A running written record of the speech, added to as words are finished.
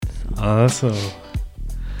Also,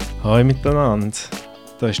 hallo miteinander.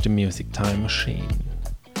 Da ist die Music Time Machine.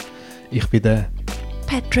 Ich bin der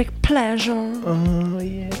Patrick Pleasure. Oh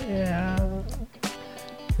yeah.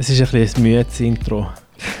 Es ist ein bisschen ein müdes Intro.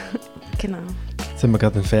 Genau. Jetzt haben wir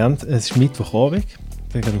gerade entfernt. Es ist Mittwochabend.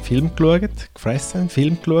 Wir haben gerade einen Film geschaut, gefressen, einen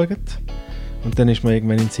Film geschaut. Und dann ist mir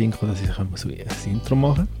irgendwann in den Sinn gekommen, dass ich so ein Intro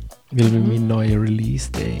machen kann. Weil mein neuer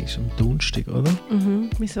Release-Day ist am Donnerstag, oder? Mhm.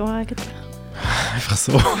 Wieso eigentlich? Einfach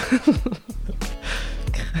so.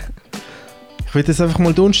 Ich will das einfach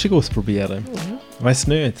mal Donnerstag ausprobieren. Ich weiss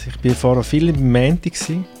nicht. Ich war vorher viel im Montag.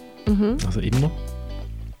 Also immer.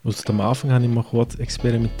 Also am Anfang habe ich mal kurz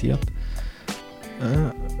experimentiert.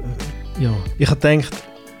 Ja. Ich habe gedacht,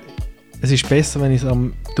 es ist besser, wenn ich es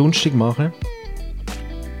am Donnerstag mache.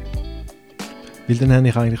 Weil dann habe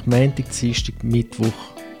ich eigentlich Montag, Dienstag, Mittwoch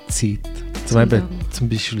Zeit. Zum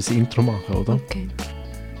Beispiel das Intro machen, oder? Okay.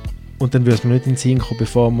 Und dann würde es mir nicht in den Sinn kommen,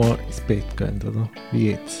 bevor wir ins Bett gehen, oder? Wie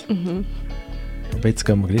jetzt. Mhm. Aber jetzt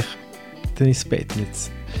gehen wir gleich dann ins Bett.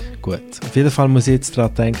 Jetzt. Gut. Auf jeden Fall muss ich jetzt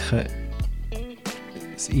daran denken,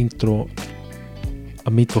 das Intro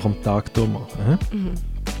am Mittwoch am Tag machen. Mhm.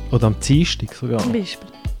 Oder am Dienstag sogar. Zum Beispiel.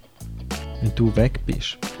 Wenn du weg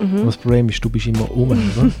bist. Mhm. Und das Problem ist, du bist immer um,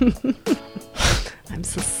 oder? I'm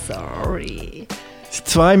so sorry. Seit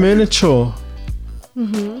 2 Monaten schon.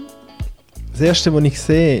 Mhm. Das erste, was ich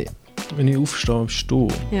sehe, wenn ich aufstehe am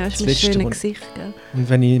Stuhl. Ja, ist mein schönes Gesicht, gell? Und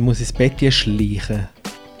wenn ich muss ins Bett schleichen,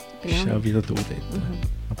 ist Ja. auch wieder du dort.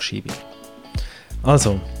 Abschiebung.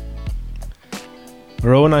 Also.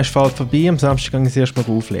 Corona ist bald vorbei. Am Samstag gehe ich es erstmal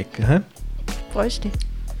auflegen. He? Freust du dich?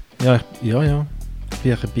 Ja. Ich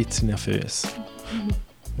bin ein bisschen nervös.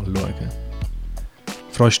 Mal schauen.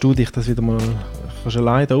 Freust du dich, dass du wieder mal kannst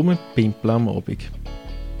alleine da rumpimpeln am Abend?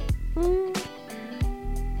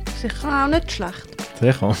 Sicher auch nicht schlecht.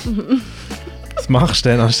 Sicher. Was machst du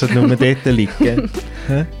denn, anstatt nur dort liegen?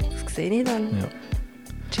 Hä? Das sehe ich dann. Ja.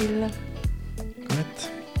 Chillen. Gut.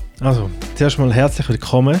 Also, zuerst mal herzlich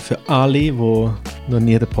willkommen für alle, die noch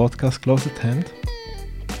nie den Podcast gehört haben.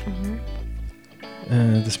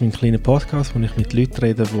 Das ist mein kleiner Podcast, wo ich mit Leuten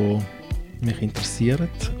rede, die mich interessieren,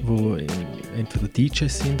 die entweder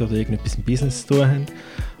DJs sind oder irgendetwas im Business zu tun haben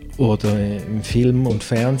oder im Film und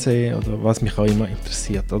Fernsehen oder was mich auch immer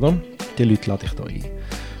interessiert, oder? Die Leute lade ich da ein.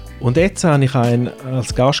 Und jetzt habe ich einen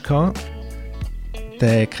als Gast gehabt,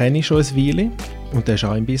 den kenne ich schon ein Weile und der ist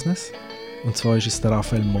auch im Business. Und zwar ist es der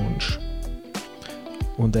Raphael Monsch.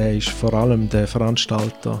 Und er ist vor allem der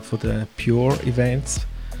Veranstalter von den Pure Events.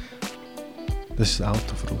 Das war das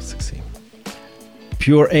Auto voraus.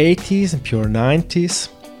 Pure 80s und Pure 90s.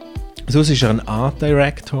 Sonst ist er ein Art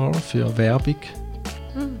Director für Werbung.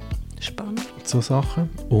 Spannend. So Sachen.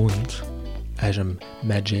 Und er ist ein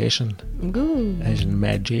Magician. Er ist ein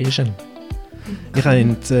Magician. Ich habe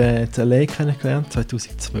ihn in L.A. kennengelernt,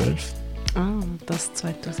 2012. Ah, das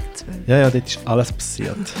 2012. Ja, dort ist alles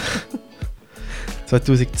passiert.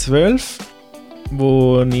 2012,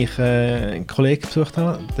 wo ich einen Kollegen besucht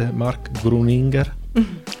habe, den Mark Gruninger.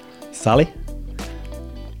 Sally.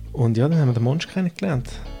 Und ja, dann haben wir den Monsch kennengelernt.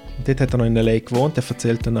 Und dort hat er noch in L.A. gewohnt. Er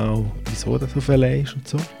erzählt dann auch, wieso er auf L.A. ist und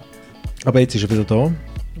so. Aber jetzt ist er wieder da und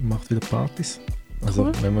macht wieder Partys. Also,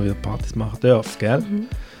 cool. Wenn wir wieder Partys machen dürfen, gell?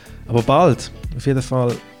 Aber bald. Auf jeden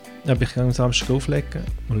Fall habe ich am Samstag auflegen.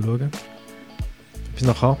 Mal schauen. Bis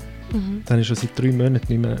nachher. Dann ist er seit 3 Monaten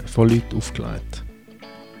nicht mehr von Leuten aufgelegt.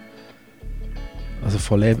 Also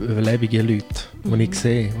von lebendigen Leuten, die ich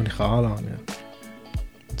sehe, die ich anlange.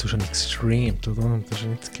 Das ist ja nicht gestreamt, oder? Das ist ja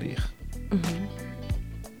nicht das Gleiche.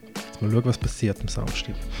 Jetzt mal schauen, was passiert am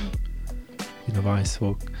Samstag. Ich noch weiss,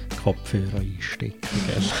 wo die Kopfhörer einstecken.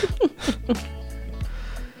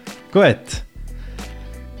 Gut.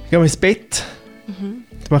 Gehen wir ins Bett.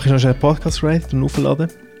 Jetzt mache ich noch schnell einen Podcast ready und aufladen.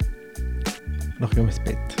 Dann gehen wir ins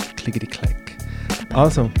Bett. Klickety-klack.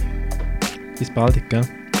 Also, bis bald, gell?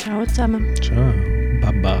 Ciao zusammen. Ciao.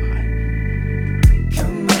 Bye-bye.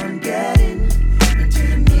 Come on, get into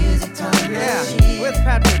the music time machine. With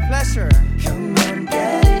Patrick Pleasure. Come on,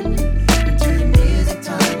 get into the music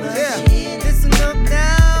time machine. Listen up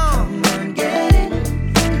now. Come on, get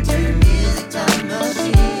into the music time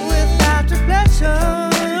machine. With Patrick Pleasure.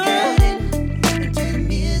 Come on, get into the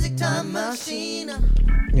music time machine.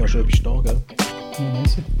 Ja, schön bist du da, gell? Ja,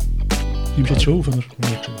 nice. Nimmst du jetzt schon auf, oder? Ich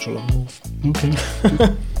nehme schon lange auf. Okay.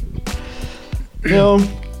 Ja.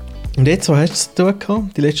 Und jetzt, was hast du zu tun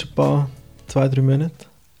gehabt, die letzten 2-3 Monate?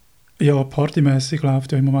 Ja, partymässig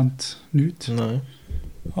läuft ja im Moment nichts. Nein.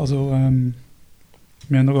 Also, wir haben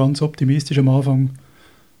noch ganz optimistisch am Anfang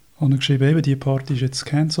geschrieben, eben, die Party ist jetzt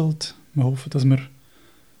cancelled. Wir hoffen, dass wir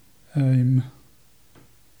im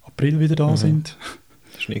April wieder da sind.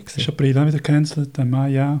 Das ist nicht Ist gewesen. April auch wieder gecancelt, dann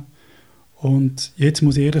Mai auch. Und jetzt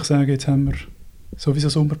muss ich ehrlich sagen, jetzt haben wir sowieso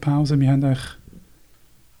Sommerpause. Wir haben eigentlich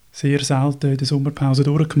sehr selten in der Sommerpause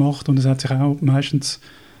durchgemacht und es hat sich auch meistens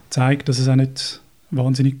gezeigt, dass es auch nicht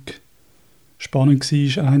wahnsinnig spannend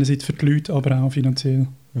war, einerseits für die Leute, aber auch finanziell.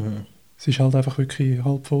 Mhm. Es war halt einfach wirklich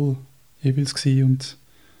halb voll jeweils gewesen und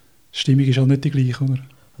die Stimmung ist halt nicht die gleiche, oder?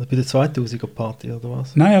 Also bei der 2000er Party oder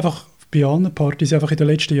was? Nein, einfach bei allen Partys, einfach in den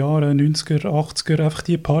letzten Jahren, 90er, 80er, einfach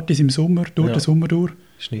die Partys im Sommer, durch Ja. den Sommer durch,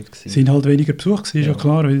 Ist nicht gewesen. sind halt weniger Besuch gewesen, ist ja Ja.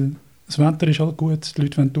 klar, weil das Wetter ist halt gut, die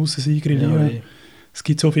Leute wollen draussen sein, grillieren. Ja, Es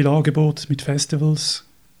gibt so viele Angebote mit Festivals.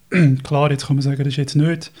 Klar, jetzt kann man sagen, das ist jetzt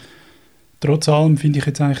nicht. Trotz allem finde ich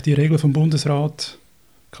jetzt eigentlich die Regeln vom Bundesrat,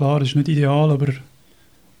 klar, das ist nicht ideal, aber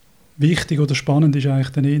wichtig oder spannend ist eigentlich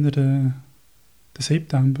dann eher der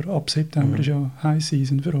September. Ab September Mhm. ist ja High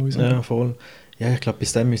Season für uns. ja, voll. Ja, ich glaube,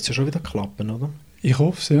 bis dann müsste es ja schon wieder klappen, oder? Ich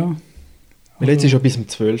hoffe es, ja. Weil jetzt ist ja bis um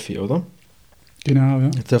 12 Uhr, oder? Genau, ja.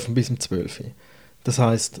 Jetzt dürfen wir bis um 12 Uhr. Das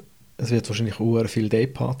heisst, es wird wahrscheinlich auch viele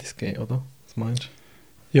Daypartys geben, oder? Was meinst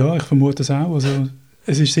Ja, ich vermute es auch. Also,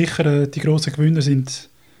 es ist sicher, die grossen Gewinner sind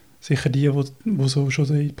sicher die so schon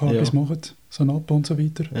die Partys Ja. machen. So Nap und so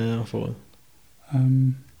weiter. du? Ja, voll.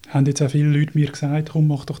 Haben jetzt auch viele Leute mir gesagt, komm,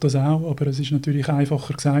 mach doch das auch. Aber es ist natürlich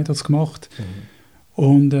einfacher gesagt als gemacht. Mhm.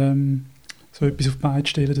 Und so etwas auf die Beine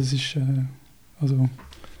stellen, das ist also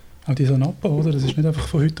auch die Sanappa, oder? Das ist nicht einfach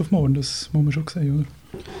von heute auf morgen, das muss man schon sehen,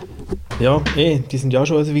 oder? Ja, die sind ja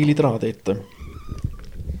schon eine Weile dran dort.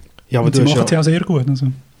 Ja, aber Und sie machen es ja auch sehr gut. Also.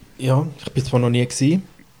 Ja, ich bin zwar noch nie gewesen,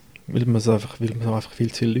 weil man einfach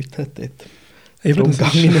viel zu viele Leute hat dort. Eben, Darum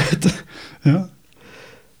das gehe ich ist, nicht. ja.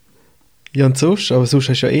 Ja, und sonst? Aber sonst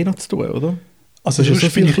hast du ja eh noch zu tun, oder? Also Das ist ja so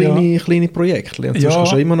sonst bin viele ich ja, kleine Projekte. Und sonst Ja.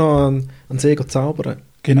 kannst du ja immer noch an See zaubern.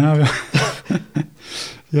 genau, ja.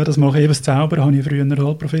 Ja, das mache ich eben, das Zaubern habe ich früher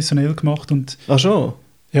halt professionell gemacht und Ach schon?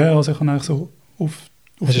 ja, also ich habe eigentlich so auf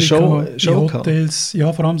Hast du Blick Show gehabt, in gehabt? Hotels,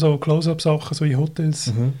 ja, vor allem so Close-Up-Sachen, so in Hotels,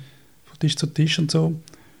 Mhm. von Tisch zu Tisch und so.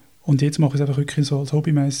 Und jetzt mache ich es einfach wirklich so als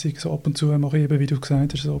hobbymäßig. So ab und zu mache ich eben, wie du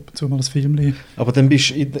gesagt hast, so ab und zu mal ein Filmchen. Aber dann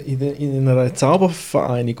bist du in einer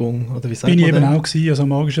Zaubervereinigung, oder wie sagt Bin ich man eben denn? auch gewesen, also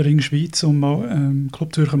Magischer Ring Schweiz und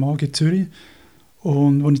Club Zürcher Magie Zürich.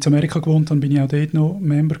 Und als ich in Amerika gewohnt habe, bin ich auch dort noch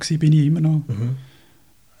Member gewesen, bin ich immer noch.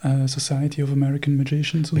 Mhm. Society of American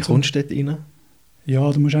Magicians Wie und so. kommst du dort rein?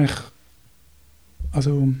 Ja, du musst eigentlich,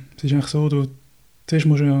 also es ist eigentlich so, zuerst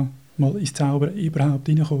musst du ja mal ins Zaubern überhaupt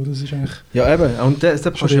reinkommen. Das ist eigentlich Ja, eben. Und das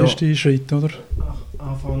schon kannst du der ja erste Schritt, oder?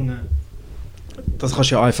 anfangen. Das kannst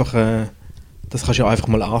du ja einfach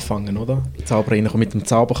mal anfangen, oder? Zauber reinkommen mit dem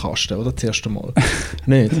Zauberkasten, oder? Zuerst einmal.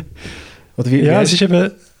 Nicht? Oder wie, Ja, wie es ist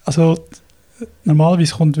eben, also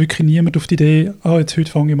normalerweise kommt wirklich niemand auf die Idee, jetzt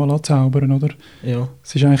heute fange ich mal an zu zaubern, oder? ja.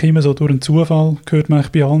 Es ist eigentlich immer so, durch einen Zufall, gehört man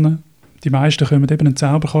eigentlich bei allen. Die meisten kommen eben einen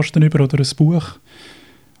Zauberkasten über oder ein Buch.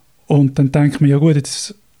 Und dann denkt man, ja gut,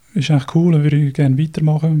 jetzt ist eigentlich cool, dann würde ich gerne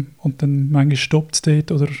weitermachen. Und dann manchmal stoppt es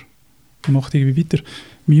dort oder man macht irgendwie weiter.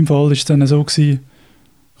 In meinem Fall war es dann so, gewesen,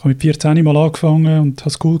 ich habe mit 14 mal angefangen und habe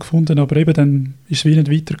es cool gefunden, aber eben dann ist es wie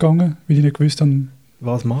nicht weitergegangen, weil ich nicht gewusst habe,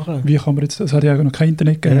 Was machen? wie kann man jetzt, es hat ja auch noch kein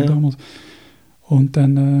Internet gegeben Ja. damals. Und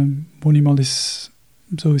dann, als ich mal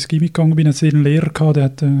ins Gimmick gegangen bin, hatte ich einen Lehrer gehabt, der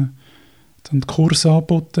hat dann einen Kurs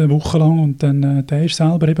angeboten, eine Woche lang, und dann, der war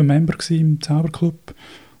selber eben Member im Zauberclub.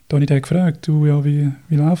 Da habe ich den gefragt, du, ja, wie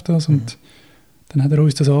läuft das? Und dann hat er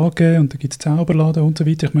uns das angegeben und dann gibt es Zauberladen und so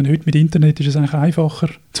weiter. Ich meine, heute mit Internet ist es eigentlich einfacher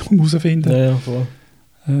zum herauszufinden. Ja, voll.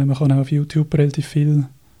 Man kann auch auf YouTube relativ viel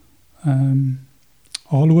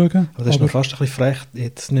anschauen. Aber das ist noch fast ein bisschen frech,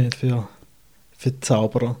 jetzt nicht für die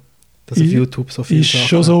Zauberer, dass auf YouTube so viel Ist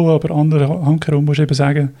schon so, aber andere Handherum musst du eben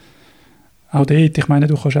sagen, auch dort, ich meine,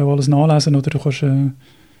 du kannst auch alles nachlesen oder du kannst einen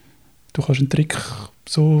Trick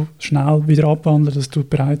so schnell wieder abwandeln, dass du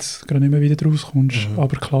bereits gerade nicht mehr wieder rauskommst. Mhm.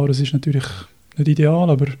 Aber klar, es ist natürlich nicht ideal,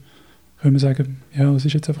 aber können wir sagen, ja, es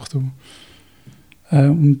ist jetzt einfach so.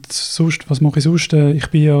 Und sonst, was mache ich sonst? Ich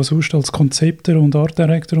bin ja sonst als Konzepter und Art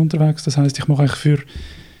Director unterwegs. Das heisst, ich mache eigentlich für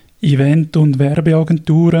Event- und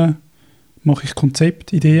Werbeagenturen mache ich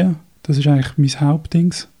Konzeptideen. Das ist eigentlich mein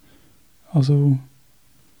Hauptdings. Also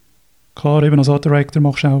klar, eben als Art Director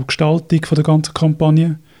machst du auch Gestaltung von der ganzen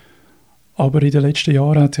Kampagne. Aber in den letzten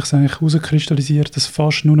Jahren hat sich eigentlich herauskristallisiert, dass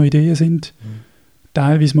fast nur noch Ideen sind.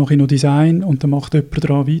 Teilweise mache ich noch Design und dann macht jemand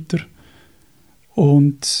daran weiter.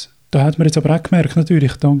 Und da hat man jetzt aber auch gemerkt,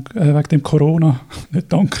 natürlich, wegen dem Corona,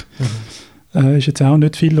 nicht dank, ist jetzt auch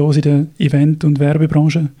nicht viel los in der Event- und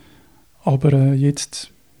Werbebranche. Aber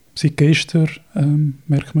jetzt, seit gestern,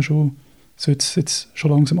 merkt man schon, sollte es jetzt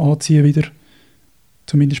schon langsam anziehen wieder,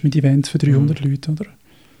 zumindest mit Events für 300 Leute. Oder?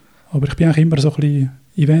 Aber ich bin eigentlich immer so ein bisschen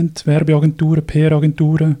Event, Werbeagenturen,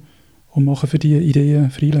 PR-Agenturen und mache für die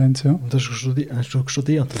Ideen Freelance. Ja. Und hast du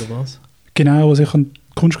studiert, oder was? Genau, also ich habe die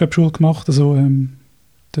Kunstgewerbeschule gemacht, also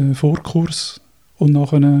den Vorkurs und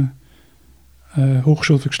nachher eine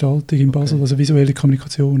Hochschule für Gestaltung in Basel, also visuelle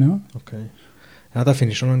Kommunikation. Ja. Okay. Ja, das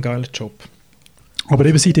finde ich schon einen geilen Job. Aber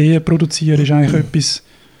eben das Ideen produzieren ist eigentlich etwas,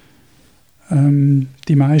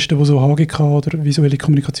 die meisten, die so HGK oder visuelle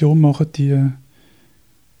Kommunikation machen,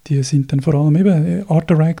 die sind dann vor allem eben Art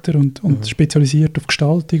Director und spezialisiert auf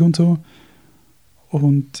Gestaltung und so.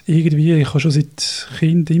 Und irgendwie, ich habe schon seit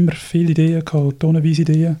Kind immer viele Ideen gehabt, tonnenweise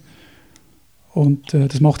Ideen. Und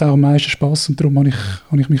das macht auch am meisten Spass und darum habe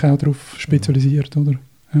ich mich auch darauf spezialisiert. Oder?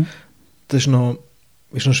 Ja. Das ist noch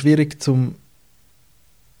schwierig zum...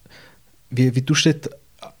 Wie tust du das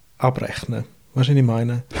abrechnen? Weißt du, was ich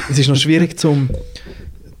meine? Es ist noch schwierig zum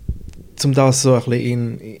das so ein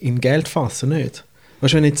bisschen in Geld fassen, nicht?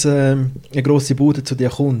 Weißt du, wenn jetzt eine grosse Bude zu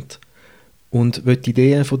dir kommt und will die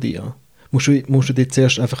Ideen von dir, musst du dir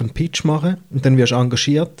zuerst einfach einen Pitch machen und dann wirst du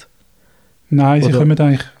engagiert? Nein, sie kommen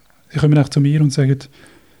eigentlich zu mir und sagen,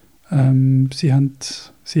 sie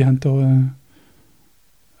haben da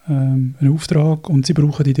einen Auftrag und sie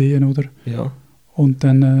brauchen Ideen, oder? Ja. Und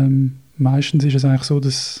dann meistens ist es eigentlich so,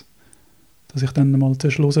 dass ich dann mal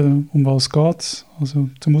zuerst höre, um was es geht. Also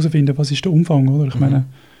zum herausfinden, was ist der Umfang, oder? Ich meine,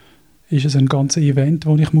 ist es ein ganzes Event,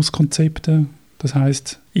 wo ich muss Konzepte, das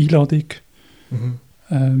heisst Einladung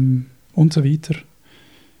und so weiter.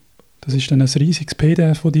 Das ist dann ein riesiges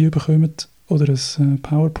PDF, das die bekommen, oder ein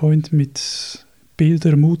PowerPoint mit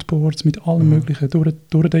Bildern, Moodboards, mit allem Möglichen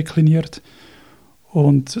durchdekliniert.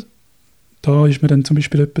 Und da ist man dann zum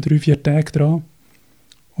Beispiel etwa 3-4 Tage dran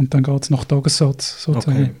und dann geht es nach Tagessatz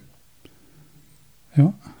sozusagen. Okay.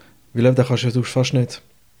 Ja. Weil da kannst du fast nicht,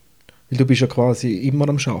 weil du bist ja quasi immer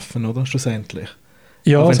am Arbeiten, oder? Schlussendlich.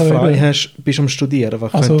 Ja, wenn du also frei hast, bist du am Studieren,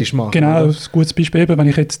 was könntest du machen? Genau, oder? ein gutes Beispiel, wenn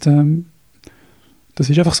ich jetzt, das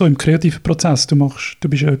ist einfach so im kreativen Prozess, du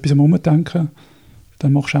bist ja etwas am Umdenken,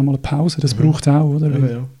 dann machst du auch mal eine Pause, das braucht es auch, oder?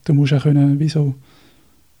 Ja. Du musst auch können, wie so,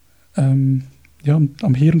 am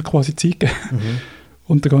Hirn quasi Zeit geben.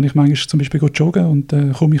 Und dann gehe ich manchmal zum Beispiel joggen und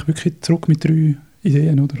dann komme ich wirklich zurück mit 3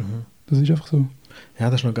 Ideen, oder? Das ist einfach so. Ja,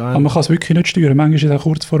 das ist noch geil. Aber man kann es wirklich nicht steuern. Manchmal ist es auch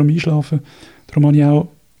kurz vor dem Einschlafen. Darum habe ich auch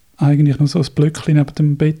eigentlich noch so ein Blöckchen neben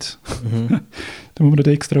dem Bett. Da muss man nicht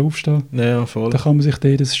extra aufstehen. Ja, voll. Da kann man sich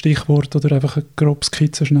das Stichwort oder einfach eine grobe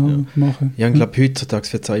Skizze schnell machen. Ja, ich glaube,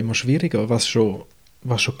 heutzutage wird es auch immer schwieriger, was schon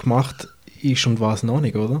gemacht ist und was noch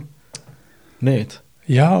nicht, oder? Nicht?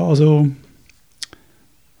 Ja, also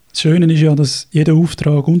das Schöne ist ja, dass jeder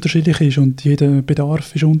Auftrag unterschiedlich ist und jeder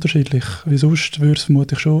Bedarf ist unterschiedlich. Wie sonst würde es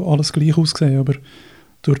vermutlich schon alles gleich aussehen, aber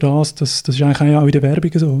durch das ist eigentlich auch in der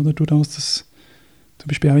Werbung so, oder? Durch das, dass zum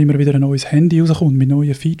Beispiel auch immer wieder ein neues Handy rauskommt mit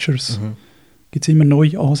neuen Features, gibt es immer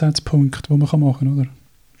neue Ansatzpunkte, die man machen kann, oder?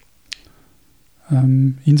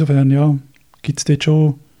 Insofern, ja, gibt es dort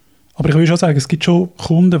schon, aber ich will schon sagen, es gibt schon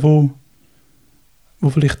Kunden, die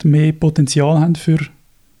vielleicht mehr Potenzial haben für,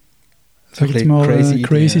 sag ich jetzt mal,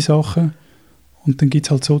 crazy Sachen. Und dann gibt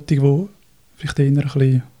es halt solche, die vielleicht eher ein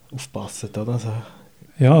bisschen aufpassen, oder? Also.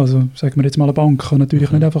 Ja, also sagen wir jetzt mal, eine Bank kann natürlich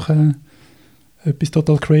nicht einfach etwas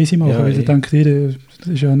total crazy machen, weil da denkt jeder, das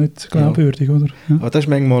ist ja nicht glaubwürdig, oder? Ja. Aber das ist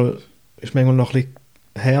manchmal noch ein bisschen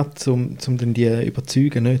hart, um die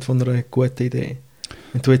überzeugen, nicht von einer guten Idee.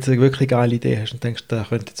 Wenn du jetzt eine wirklich geile Idee hast und denkst, das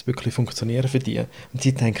könnte jetzt wirklich funktionieren für dich. Und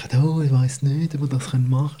sie denken, ich weiss nicht, ob wir das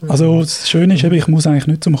machen können. Also das Schöne ist, ich muss eigentlich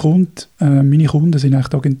nicht zum Kunden. Meine Kunden sind eigentlich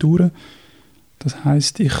die Agenturen. Das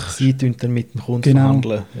heisst, Sie tun dann mit dem Kunden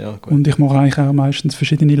verhandeln. Ja, gut. Und ich mache eigentlich auch meistens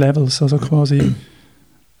verschiedene Levels. Also quasi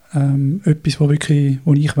etwas, wo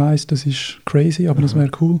ich weiss, das ist crazy, aber das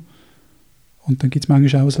wäre cool. Und dann gibt es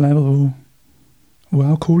manchmal auch ein Level, wo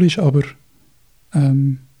auch cool ist, aber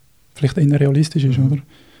vielleicht eher realistisch ist, oder?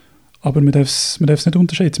 Aber man darf es nicht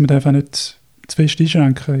unterschätzen, man darf auch nicht zu fest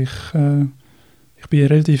einschränken. Ich bin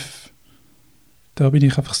relativ, da bin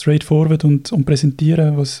ich einfach straightforward und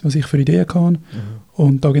präsentiere, was ich für Ideen kann.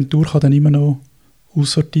 Und die Agentur kann dann immer noch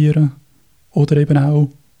aussortieren oder eben auch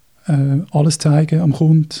alles zeigen am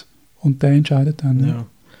Kunden und der entscheidet dann.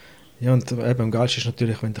 Ja, und eben am geilsten ist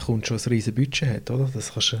natürlich, wenn der Kunde schon ein riesiges Budget hat, oder?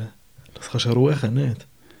 Das kannst du ruhen, nicht?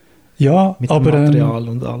 Ja, mit aber dem Material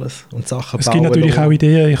und alles und Sachen es bauen. gibt natürlich auch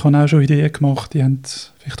Ideen, ich habe auch schon Ideen gemacht, die haben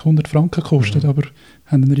vielleicht 100 Franken gekostet, aber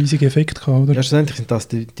haben einen riesigen Effekt gehabt, oder? Ja, schlussendlich sind das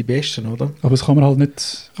die besten, oder? Aber das kann man halt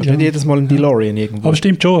nicht... Kannst nicht jedes Mal einen DeLorean irgendwo aber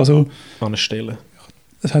stimmt schon, also... anstellen.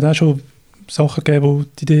 Es hat auch schon Sachen gegeben, wo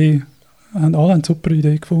die Idee... alle haben eine super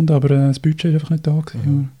Idee gefunden, aber das Budget ist einfach nicht da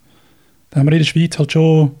gewesen. Da haben wir in der Schweiz halt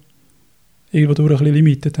schon irgendwo durch ein bisschen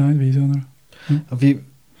Limiten teilweise, oder? Ja.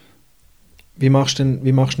 wie machst du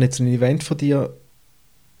denn jetzt ein Event von dir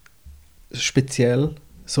speziell,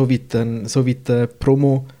 so wie du so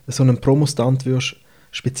einen Promo-Stand würdest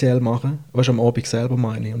speziell machen? Weißt du, am Abend selber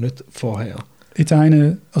meine ich und nicht vorher. Jetzt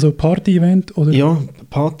also Party-Event? Oder? Ja,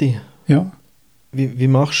 Party. Ja. Wie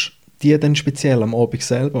machst du die denn speziell am Abend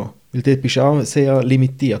selber? Weil dort bist du auch sehr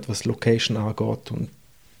limitiert, was Location angeht und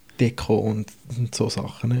Deko und so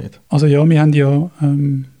Sachen nicht. Also ja, wir haben ja,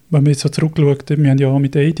 wenn man jetzt so zurückschaut, wir haben ja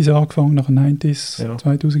mit den 80s angefangen, nach den 90s, Ja.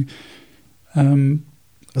 2000. Also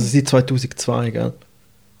seit 2002, gell?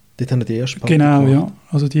 Dort haben wir die erste Party Genau, gemacht. ja.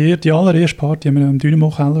 Also die allererste Party haben wir im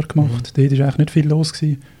Dynamo-Keller gemacht. Dort war eigentlich nicht viel los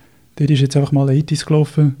gewesen. Dort ist jetzt einfach mal 80s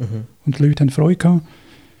gelaufen und die Leute haben Freude gehabt.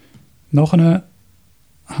 Nachher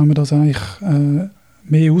haben wir das eigentlich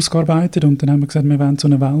mehr ausgearbeitet und dann haben wir gesagt, wir wollen so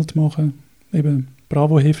eine Welt machen. Eben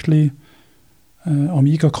Bravo-Heftli,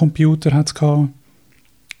 Amiga-Computer hat es gehabt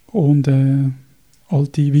und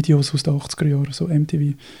alte Videos aus den 80er Jahren, so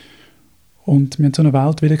MTV. Und wir haben so eine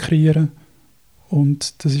Welt wollen kreieren.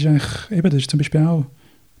 Und das ist eigentlich, eben, das ist zum Beispiel auch,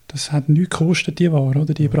 das hat nichts gekostet, die Ware,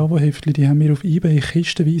 oder? Die Bravo-Heftli, die haben wir auf eBay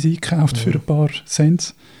kistenweise eingekauft für ein paar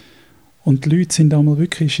Cent. Und die Leute sind einmal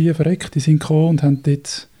wirklich schief verreckt, die sind gekommen und haben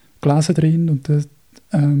dort gelesen drin und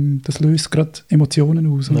das löst gerade Emotionen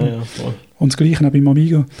aus. Oder? Ja, voll. Und das Gleiche auch beim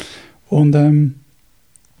Amiga. Und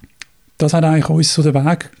das hat eigentlich uns so den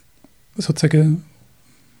Weg sozusagen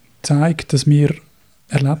gezeigt, dass wir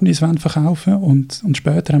Erlebnisse verkaufen wollen. Und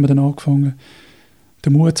später haben wir dann angefangen,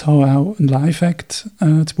 den Mut zu haben, auch einen Live-Act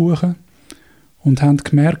zu buchen. Und haben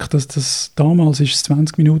gemerkt, dass das damals ist es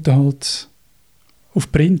 20 Minuten halt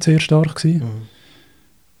auf Print sehr stark war.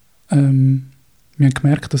 Wir haben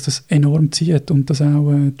gemerkt, dass das enorm zieht und dass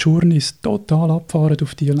auch die Journeys total abfahren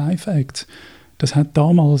auf die Live-Acts. Das hat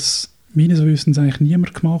damals meines Wissens eigentlich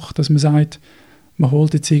niemand gemacht, dass man sagt, man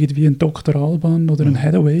holt jetzt irgendwie einen Dr. Alban oder einen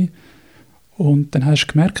Hathaway und dann hast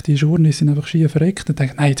du gemerkt, die Journeys sind einfach schief verreckt und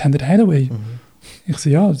denkst, nein, jetzt haben wir den Hathaway. Ich so,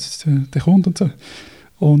 ja, der kommt und so.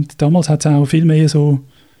 Und damals hat es auch viel mehr so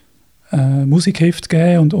Musikheft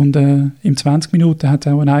gegeben und in 20 Minuten hat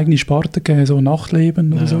es auch eine eigene Sparte gegeben, so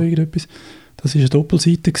Nachtleben oder so irgendetwas. Das war eine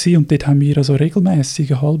Doppelseite gewesen, und dort haben wir also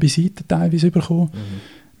regelmässig eine halbe Seite teilweise bekommen.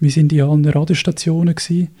 Wir sind in allen Radiostationen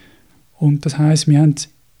gewesen, und das heisst, wir haben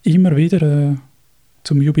immer wieder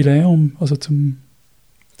zum Jubiläum, also zum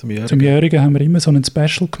Jährigen, haben wir immer so einen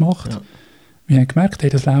Special gemacht. Ja. Wir haben gemerkt, hey,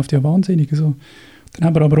 das läuft ja wahnsinnig. So. Dann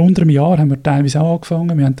haben wir aber unter einem Jahr haben wir teilweise auch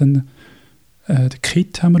angefangen. Wir haben dann den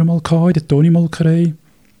Kit haben wir mal gehabt, den Toni-Molkerei.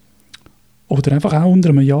 Oder einfach auch unter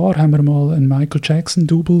einem Jahr haben wir mal einen Michael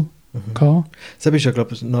Jackson-Double gehabt. Das ist ja,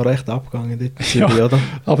 glaube ich, noch recht abgegangen dort. Ja, oder?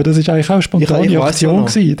 Aber das war eigentlich auch eine spontane Aktion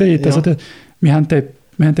gewesen, dort. Ja. Also wir haben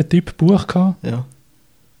den Typ gebucht gehabt. Ja.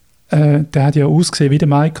 Der hat ja ausgesehen wie der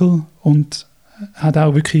Michael und hat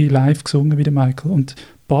auch wirklich live gesungen wie der Michael. Und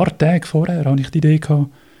ein paar Tage vorher hatte ich die Idee gehabt,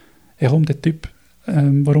 hey, komm, der Typ,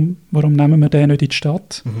 warum nehmen wir den nicht in die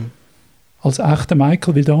Stadt? Als echter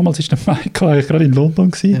Michael, weil damals war der Michael eigentlich gerade in London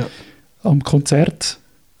gewesen, am Konzert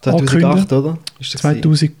 2008, oder? Ist das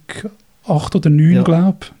 2008 oder 2009,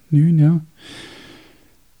 glaube ich. 2009, ja.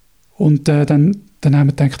 Und dann haben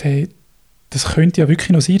wir gedacht, hey, das könnte ja wirklich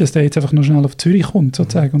noch sein, dass der jetzt einfach noch schnell auf Zürich kommt,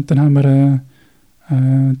 sozusagen. Und dann haben wir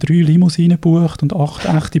 3 Limousinen gebucht und 8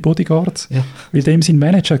 echte Bodyguards. Ja. Weil dem sein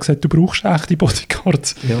Manager hat gesagt, du brauchst echte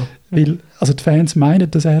Bodyguards. Ja. Weil also die Fans meinen,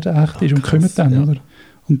 dass er der echte ist und kommen dann. Ja. Oder?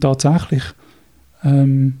 Und tatsächlich.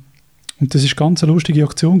 Und das war ganz eine lustige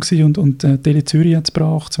Aktion gewesen. Und Tele Zürich hat es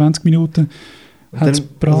gebracht, 20 Minuten hat es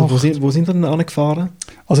gebracht. Also wo sind wir denn angefahren?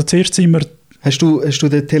 Also zuerst sind wir... Hast du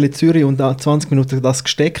den Tele Zürich und 20 Minuten das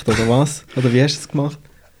gesteckt, oder was? Oder wie hast du es gemacht?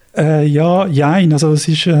 Jein. Also es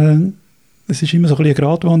ist immer so ein bisschen eine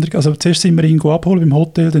Gratwanderung. Also zuerst sind wir ihn abholen beim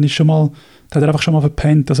Hotel, dann ist da hat er einfach schon mal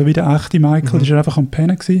verpennt. Also wie der echte Michael, ist er einfach am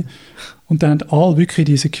Pennen gewesen. Und dann haben alle wirklich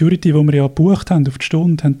die Security, die wir ja gebucht haben auf die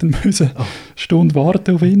Stunde, haben dann müssen eine Stunde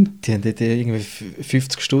warten auf ihn. Die haben dort irgendwie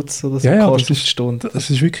 50 Stutz oder so gekostet auf die Stunde. Das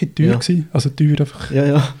ist wirklich teuer gewesen. Also teuer einfach.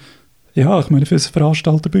 Ja. Ja, ich meine, für das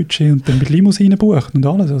Veranstalterbudget und dann mit Limousinen buchen und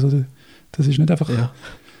alles. Also das ist nicht einfach... Ja.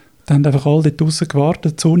 Dann haben einfach alle dort draussen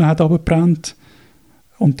gewartet, die Sonne hat runtergebrannt.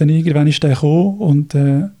 Und dann irgendwann ist der gekommen und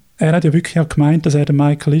er hat ja wirklich auch gemeint, dass er der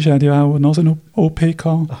Michael ist. Er hat ja auch eine Nasen-OP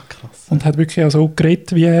gehabt. Ach, krass. Und hat wirklich auch so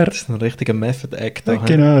geredet, wie er... Das ist ein richtiger Method-Act.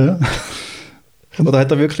 Genau, ja. Oder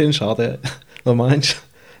hat er wirklich einen Schaden? Was meinst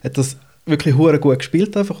du? Hat das wirklich hure gut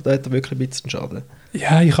gespielt einfach, oder hat er wirklich ein bisschen Schaden?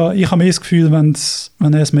 Ja, ich hab mehr das Gefühl, wenn er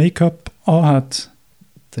das Make-up anhat,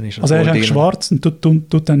 dann ist also er ist eigentlich schwarz und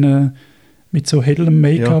tut dann mit so hellem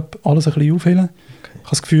Make-up alles ein bisschen aufhellen. Okay. Ich habe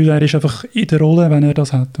das Gefühl, er ist einfach in der Rolle, wenn er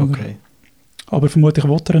das hat. Oder? Okay. Aber vermutlich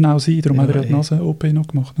wollte er ihn auch sein, darum hat er die Nasen-OP noch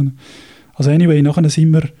gemacht. Also anyway, nachher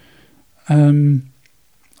sind wir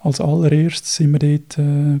als allererstes sind wir dort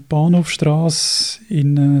Bahnhofstrasse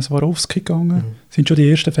in Swarovski gegangen. Sind schon die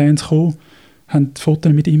ersten Fans gekommen, haben die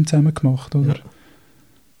Fotos mit ihm zusammen gemacht, oder? Ja.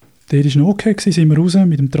 Der war noch okay, sind wir raus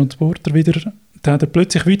mit dem Transporter wieder. Da hat er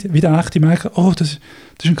plötzlich wieder echte merken, oh, das ist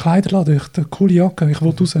ein Kleiderladen, eine coole Jacke, ich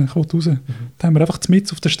will raus. Da haben wir einfach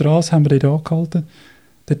mitten auf der Straße haben wir dort angehalten.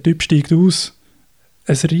 Der Typ steigt aus,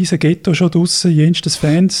 ein riesen Ghetto schon draussen, jenseits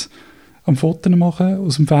Fans am Fotos machen,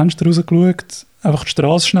 aus dem Fenster rausgeschaut, einfach die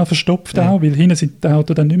Straße schnell verstopft auch, weil hinten sind die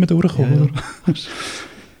Autos dann nicht mehr durchgekommen.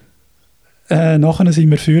 Nachher sind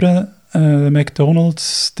wir für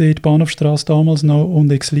McDonalds, dort Bahnhofstrasse damals noch,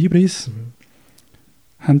 und Ex Libris.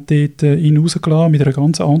 Haben dort ihn rausgelassen mit einer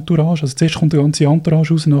ganzen Entourage. Also zuerst kommt eine ganze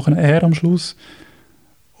Entourage raus, nachher er am Schluss.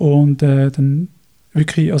 Und dann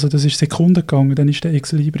wirklich, also das ist Sekunden gegangen, dann ist der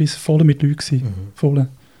Ex Libris voll mit Leuten gewesen. Voll.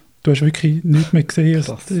 Du hast wirklich nichts mehr gesehen. Es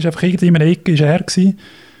war einfach irgendwie in einer Ecke ist er gewesen.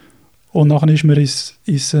 Und nachher ist man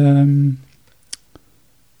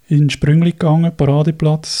in Sprüngli gegangen,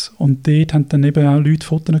 Paradeplatz, und dort haben dann eben auch Leute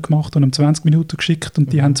Fotos gemacht und haben 20 Minuten geschickt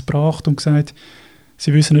und die haben es gebracht und gesagt,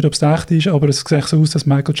 sie wissen nicht, ob es echt ist, aber es sieht so aus, dass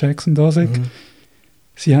Michael Jackson da ist.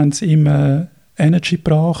 Sie haben es ihm Energy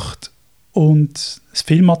gebracht und das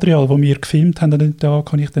Filmmaterial, das wir gefilmt haben an dem Tag,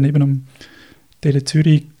 kann ich dann eben am Tele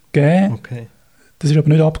Zürich geben. Okay. Das war aber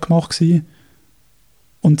nicht abgemacht gewesen.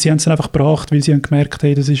 Und sie haben es dann einfach gebracht, weil sie haben gemerkt,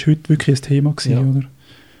 hey, das ist heute wirklich ein Thema gewesen,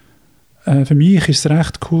 oder? Für mich war es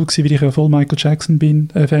recht cool gewesen, weil ich ja voll Michael Jackson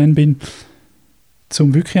Fan bin,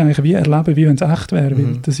 zum wirklich eigentlich wie erleben, wie wenn es echt wäre.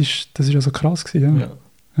 Weil das ist also krass gewesen,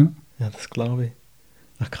 Ja, das glaube ich.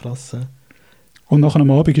 Ach, krass, ja. Und nachher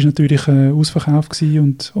am Abend war natürlich Ausverkauf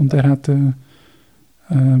gewesen und er hat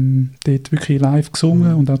dort wirklich live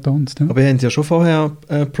gesungen und auch getanzt. Ja. Aber ihr habt ja schon vorher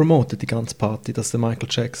promotet, die ganze Party, dass der Michael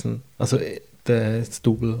Jackson, also das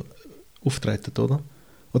Double auftreten, oder?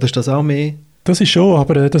 Oder ist das auch mehr? Das ist schon,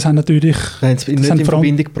 aber das haben natürlich... Da haben sie nicht in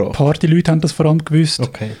Verbindung gebracht? Partyleute haben das vor allem gewusst.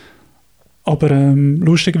 Okay. Aber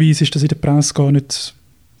lustigerweise ist das in der Presse gar nicht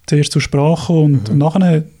zuerst zur Sprache und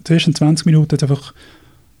nachher, die ersten 20 Minuten, hat einfach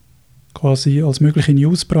quasi als mögliche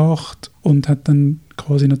News gebracht und hat dann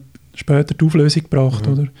quasi noch später die Auflösung gebracht,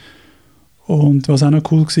 oder? Und was auch noch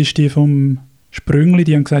cool war, ist die vom Sprüngli,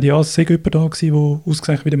 die haben gesagt, ja, es sei jemand da gewesen, der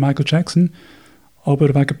ausgesehen wie der Michael Jackson,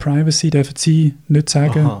 aber wegen Privacy dürfen sie nicht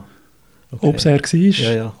sagen, ob es er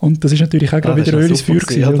war. Ja. Und das ist natürlich auch gerade wieder Öl ins Feuer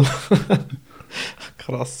gewesen.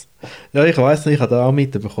 Krass. Ja, ich weiss nicht, ich habe das auch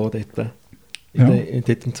mitbekommen dort.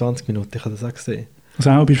 Dort in 20 Minuten, ich habe das auch gesehen. Also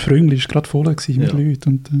auch bei Sprüngli war es gerade voll mit Leuten.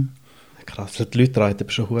 Und, krass, die Leute reiten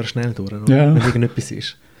schon sehr schnell durch, oder? Ja. Wenn irgendetwas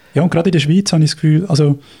ist. Ja, und gerade in der Schweiz habe ich das Gefühl,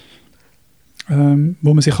 also,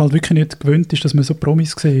 wo man sich halt wirklich nicht gewöhnt ist, dass man so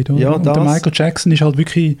Promis sieht. Oder? Ja, und der Michael Jackson ist halt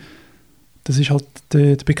wirklich, das ist halt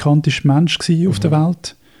der bekannteste Mensch auf der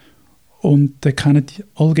Welt. Und den kennen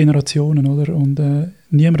alle Generationen, oder? Und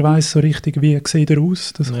niemand weiss so richtig, wie sieht er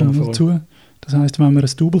aus. Das kommt noch dazu. Das heisst, wenn man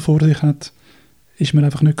ein Double vor sich hat, ist man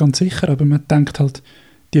einfach nicht ganz sicher. Aber man denkt halt,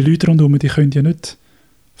 die Leute rundherum, die können ja nicht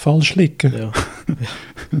falsch liegen. Ja.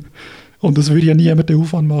 Und das würde ja niemand den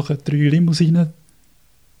Aufwand machen, 3 Limousinen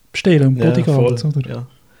bestellen und Bodyguards, oder?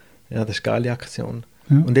 Ja, das ist eine geile Aktion.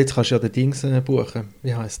 Ja. Und jetzt kannst du ja den Dings buchen.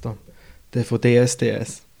 Wie heisst der? Der von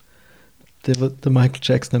DSDS. Der Michael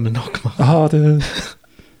Jackson haben wir noch gemacht. Aha,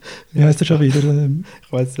 wie heisst der schon wieder?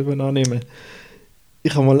 Ich weiß es eben auch nicht mehr.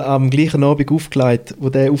 Ich habe mal am gleichen Abend aufgelegt, wo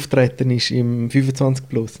der auftreten ist im 25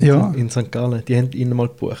 Plus in St. Gallen. Die haben ihn mal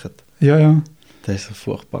gebucht. Ja. Das ist so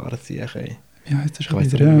furchtbar, ey. Wie heisst er schon Ich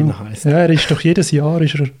weiss wieder? nicht, wie er heisst. Ja, er ist doch jedes Jahr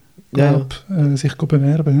sich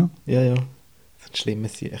bewerben. Ja. Ja. Das ist ein schlimmer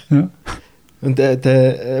Sieg. Ja. Und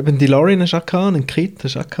eben die Lauren hast du auch gehabt, einen Kit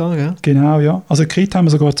hast du auch gehabt, gell? Genau, ja. Also Kit haben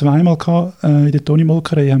wir sogar zweimal gehabt. In der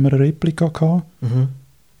Toni-Molkerei haben wir eine Replika gehabt.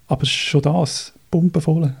 Aber es ist schon das,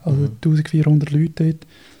 pumpenvoll. Also 1400 Leute dort.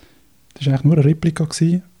 Das war eigentlich nur eine Replika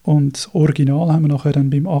gewesen. Und das Original haben wir nachher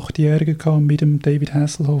dann beim 8-Jährigen gehabt, mit dem David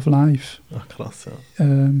Hasselhoff live. Ach krass, ja.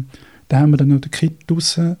 Da haben wir dann noch den Kit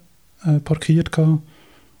draussen parkiert gehabt.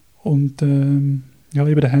 Und eben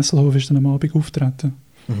der Hasselhoff ist dann am Abend auftreten.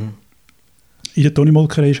 In der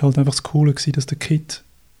Toni-Molkerei war halt einfach das Coole gewesen, dass der Kit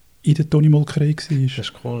in der Toni-Molkerei war. Das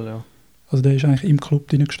ist cool, ja. Also der ist eigentlich im Club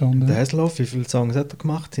drin gestanden. Der Hasselhoff, wie viele Songs hat er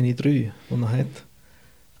gemacht? Seine 3, die er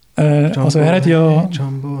hat? Also er hat ja...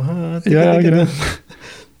 Jumbo hat... Ja, genau.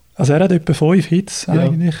 Also er hat etwa 5 Hits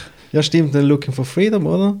eigentlich. Ja, stimmt. Looking for Freedom,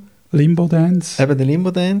 oder? Limbo Dance. Eben der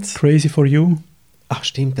Limbo Dance. Crazy for You. Ach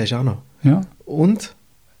stimmt, der ist auch noch. Ja. Und?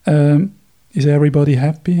 Is Everybody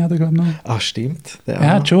Happy, hat er glaube ich noch. Ach stimmt.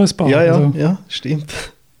 Er hat schon ein paar. Ja, stimmt.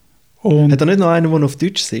 Und hat er nicht noch einen, der auf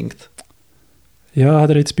Deutsch singt? Ja, hat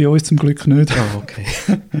er jetzt bei uns zum Glück nicht. Ah, okay.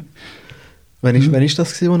 Wann ist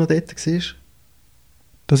das gewesen, wo er dort war?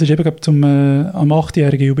 Das war eben glaub, am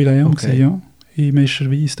 8-jährigen Jubiläum, Okay. gewesen, ja. In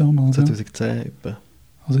Mescherwies damals. Ja. 2010 etwa.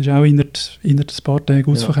 Also es war auch innerhalb ein paar Tage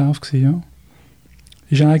ausverkauft. Gewesen, ja.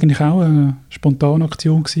 Ist eigentlich auch eine spontane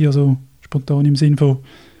Aktion gewesen, also spontan im Sinne von,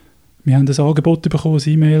 wir haben ein Angebot bekommen, ein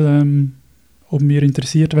E-Mail, ob wir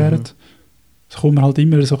interessiert wären. Das kommt man halt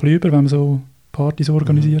immer so ein bisschen über, wenn man so Partys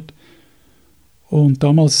organisiert. Und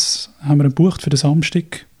damals haben wir ihn gebucht für den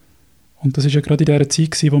Samstag. Und das war ja gerade in der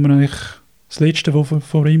Zeit, gewesen, wo man eigentlich das Letzte, was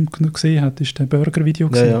von ihm gesehen hat, ist der Burger-Video.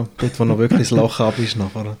 Ja, ja, dort wo noch wirklich das Loch ab ist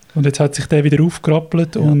nachher. Und jetzt hat sich der wieder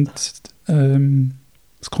aufgerappelt und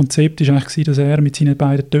das Konzept war eigentlich, dass er mit seinen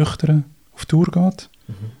beiden Töchtern auf Tour geht.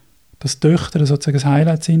 Dass die Töchter sozusagen das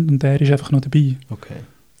Highlight sind und er ist einfach noch dabei. Okay.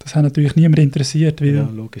 Das hat natürlich niemand interessiert, weil Ja,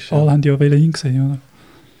 logisch. alle haben ja ihn gesehen. Oder?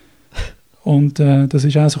 Und das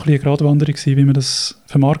war auch so ein bisschen eine Gratwanderung gewesen, wie man das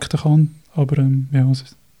vermarkten kann. Aber ja, es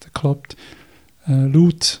hat geklappt.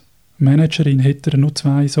 Laut Managerin hätte er nur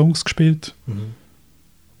 2 Songs gespielt.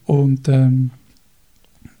 Und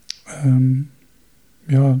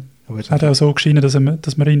ja, Aber es hat auch so geschienen, dass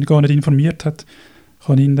man ihn gar nicht informiert hat. Ich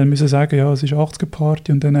kann ihm dann müssen sagen, ja, es ist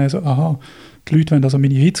 80er-Party und dann so, aha, die Leute wollen also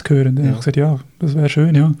meine Hits hören. Dann habe ich gesagt, ja, das wäre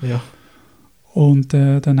schön, ja. ja. Und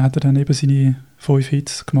dann hat er dann eben seine 5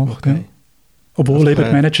 Hits gemacht. Ja. Okay. Obwohl Also, eben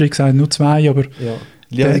die Managerin gesagt nur 2, aber Ja,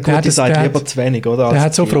 ja Der gut, ich sage hat- lieber zu wenig, oder? der als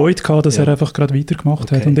hat so zu viel. Freude gehabt, dass Ja. er einfach gerade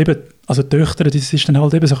weitergemacht hat. Okay. Und eben, also die Töchter, das ist dann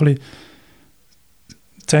halt eben so ein bisschen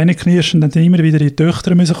Zähneknirschen, dann immer wieder die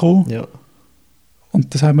Töchter müssen kommen. Ja,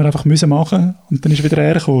 Und das haben wir einfach müssen machen und dann ist wieder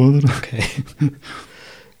er gekommen. Oder? okay.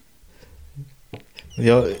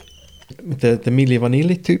 Ja, der Milli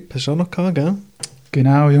Vanilli-Typ hast du auch noch gehabt, gell?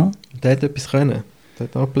 Genau, ja. Der hat etwas können. Der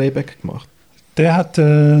hat auch Playback gemacht. Der hat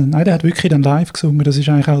wirklich dann live gesungen. Das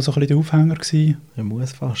war eigentlich auch so ein bisschen der Aufhänger gewesen. Er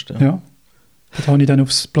muss fast, ja. Ja. Dort habe ich dann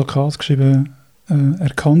aufs Plakat geschrieben, er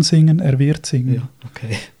kann singen, er wird singen. Ja,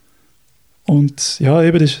 okay. Und ja,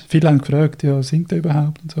 eben, das ist viele haben gefragt, ja, singt er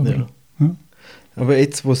überhaupt? Und so. Ja. Ja. Aber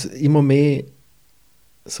jetzt, wo es immer mehr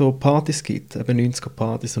so Partys gibt, eben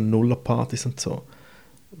 90er-Partys und 0er-Partys und so,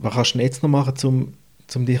 was kannst du denn jetzt noch machen,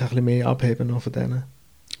 um dich ein bisschen mehr abheben noch von denen?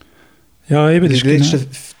 Ja, eben, das Die ist letzten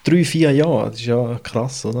 3-4 Jahre, das ist ja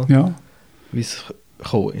krass, oder? ja, Wie es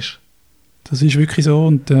gekommen ist. das ist wirklich so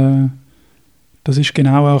und das ist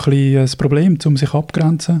genau auch ein bisschen das Problem, um sich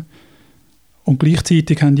abgrenzen. Und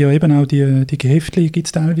gleichzeitig haben ja eben auch die Heftli, gibt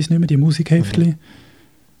es teilweise nicht mehr, die Musikheftli.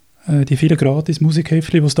 Die vielen gratis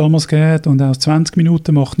Musikheftli, die es damals gab und auch 20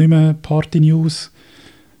 Minuten macht nicht mehr Party-News.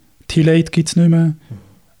 T-Late gibt es nicht mehr.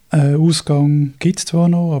 Ausgang gibt es zwar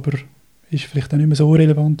noch, aber ist vielleicht auch nicht mehr so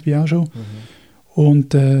relevant wie auch schon. Und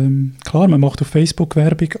klar, man macht auf Facebook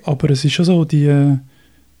Werbung, aber es ist schon so, in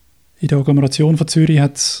der Agglomeration von Zürich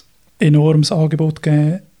hat es ein enormes Angebot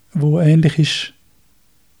gegeben, das ähnlich ist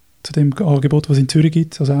zu dem Angebot, was es in Zürich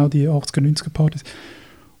gibt, also auch die 80er, 90er Partys.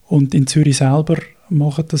 Und in Zürich selber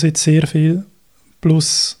machen das jetzt sehr viel,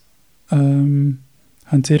 plus haben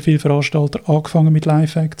sehr viele Veranstalter angefangen mit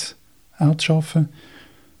Live-Acts auch zu arbeiten.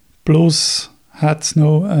 Plus hat es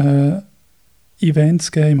noch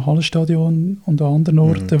Events gegeben im Hallenstadion und an anderen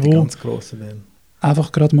Orten, Die wo ganz grossen werden.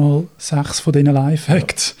 einfach gerade mal 6 von diesen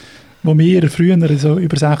Live-Acts, die wir früher so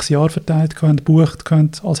über 6 Jahre verteilt haben, gebucht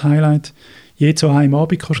haben als Highlight, je zu einem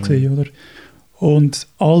Abend kannst du sehen, oder? Und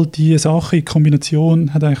all diese Sachen in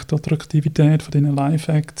Kombination hat eigentlich die Attraktivität von diesen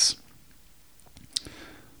Live-Acts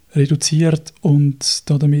reduziert und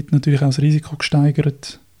damit natürlich auch das Risiko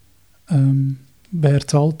gesteigert, wer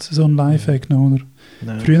zahlt so einen Live-Act noch, oder?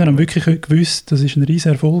 Nein. Früher haben wir wirklich gewusst, das ist ein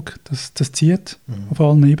riesen Erfolg, das zieht auf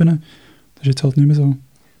allen Ebenen. Das ist jetzt halt nicht mehr so.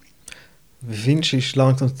 Wie findest du, ist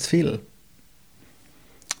langsam zu viel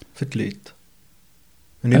für die Leute?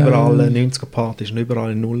 Wenn überall eine 90er-Party ist und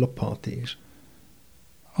überall eine 0er-Party ist.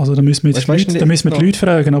 Also da müssen wir jetzt Weißt du, da müssen wir die noch- Leute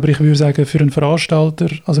fragen, aber ich würde sagen, für einen Veranstalter,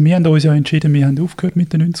 also wir haben uns ja entschieden, wir haben aufgehört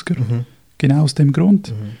mit den 90er, genau aus dem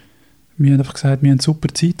Grund. Wir haben einfach gesagt, wir haben super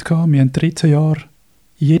Zeit gehabt, wir haben 13 Jahre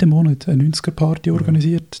jeden Monat eine 90er-Party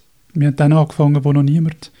organisiert. Wir haben dann angefangen, wo noch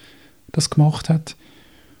niemand das gemacht hat.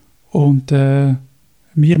 Und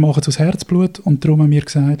wir machen es aus Herzblut und darum haben wir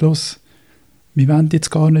gesagt, los, wir wollen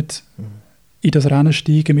jetzt gar nicht in das Rennen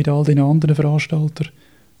steigen mit all den anderen Veranstaltern.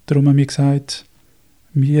 Darum haben wir gesagt,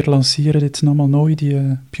 wir lancieren jetzt nochmal neu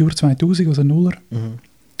die Pure 2000, also Nuller.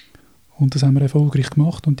 Und das haben wir erfolgreich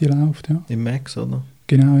gemacht und die läuft, ja. Im Max, oder?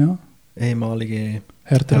 Genau, ja. Ehemalige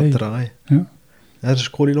Härterei. Härterei. Ja. Ja, das ist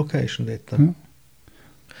eine coole Location dort. Ja.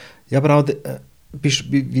 Ja, aber auch,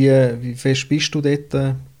 wie fest bist du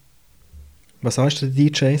dort? Was sagst du den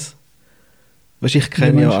DJs? Weißt, ich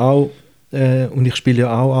kenne Wie ja meinst du? auch und ich spiele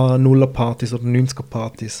ja auch an Nuller-Partys oder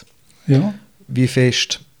 90er-Partys. Ja. Wie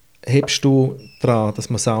fest hebst du daran, dass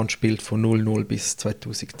man Sound spielt von 00 bis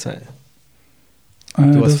 2010?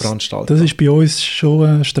 Du als Veranstalter. Das ist bei uns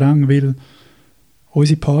schon streng, weil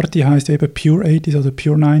unsere Party heisst eben Pure 80s oder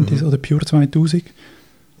Pure 90s oder Pure 2000.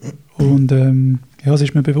 Und ja, es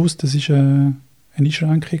ist mir bewusst, das ist eine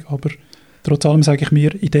Einschränkung, aber trotz allem sage ich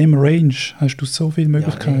mir, in diesem Range hast du so viele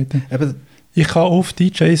Möglichkeiten. Ja, ich kann oft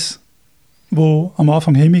DJs, die am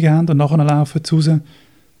Anfang Hemmungen haben und nachher laufen sie raus.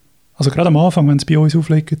 Also gerade am Anfang, wenn sie bei uns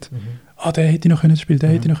auflegen, der hätte ich noch können spielen, der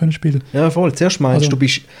hätte ich noch können spielen. Ja, voll. Zuerst meinst Also, du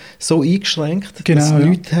bist so eingeschränkt, genau, dass du ja.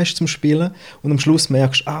 nichts hast zum Spielen und am Schluss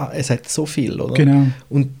merkst es hat so viel, oder? Genau.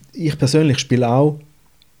 Und ich persönlich spiele auch,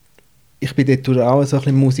 ich bin dort auch so ein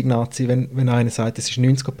bisschen Musiknazi, wenn einer sagt, es ist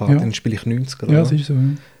 90er-Party, Ja. dann spiele ich 90er. Ja, oder? das ist so. Ja.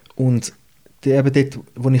 Und eben dort,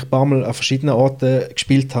 wo ich ein paar Mal an verschiedenen Orten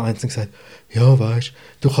gespielt habe, haben sie gesagt, ja, weißt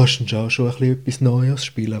du kannst dann schon ein bisschen etwas Neues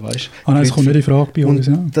spielen, weißt du. Nein, das kommt nicht in Frage bei uns.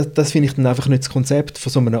 Und Ja. das finde ich dann einfach nicht das Konzept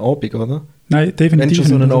von so einem Abend, oder? Nein, definitiv Wenn du schon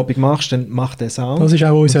so einen nicht. Abend machst, dann mach den Sound. Das ist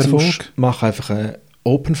auch unser Und sonst Erfolg. Mach einfach eine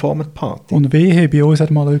Open-Format-Party. Und wehe, bei uns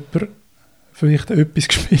hat mal jemand vielleicht etwas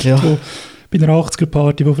gespielt, Ja. wo bei einer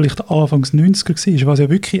 80er-Party, die vielleicht anfangs 90er war, was ja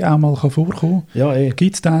wirklich auch mal vorkommen kann. Ja,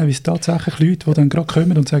 Gibt es teilweise tatsächlich Leute, die dann gerade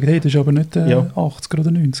kommen und sagen, hey, das ist aber nicht Ja. 80er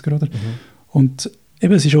oder 90er. Oder? Und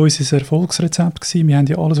eben, es war unser Erfolgsrezept gewesen. Wir haben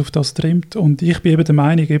ja alles auf das getrimmt. Und ich bin eben der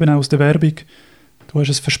Meinung, eben auch aus der Werbung, du hast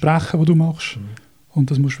ein Versprechen, das du machst.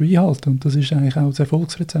 Und das musst du einhalten. Und das ist eigentlich auch das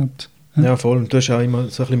Erfolgsrezept. Ja, voll. Und du hast auch immer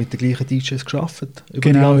so ein bisschen mit den gleichen DJs gearbeitet. Über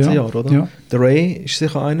Genau, die ganzen ja. Jahre, oder? Ja. Der Ray ist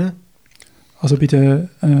sicher einer. Also bei den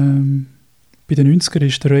 90er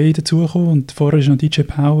ist der Ray dazugekommen und vorher war noch DJ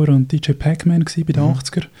Power und DJ Pac-Man bei den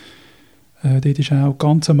 80er. Dort ist auch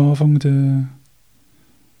ganz am Anfang der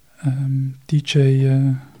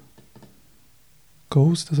DJ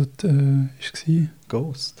Ghost, also ist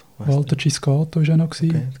Ghost? Weiss Walter nicht. Giscato war auch noch.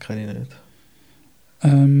 Okay, das kenne ich nicht.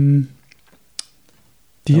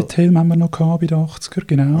 Detail haben wir noch gehabt bei den 80er,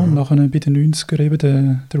 genau. Und nachher bei den 90er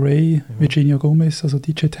eben der Ray, Virginia Gomez, also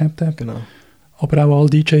DJ Tap Tap. Genau. Aber auch alle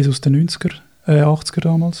DJs aus den 80er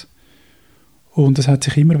damals. Und es hat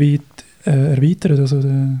sich immer weit erweitert. Also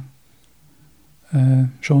der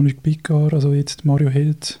Jean-Luc Picard, also jetzt Mario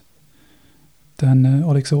Held, dann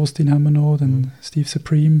Alex Austin haben wir noch, dann Steve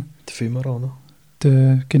Supreme. Der Filmer auch noch.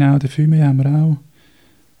 Genau, den Fume haben wir auch.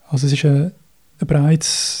 Also es ist ein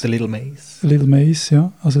breites... Der Little Maze. Little Maze,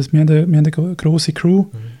 ja. Also wir haben eine grosse Crew,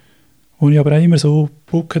 wo ich aber auch immer so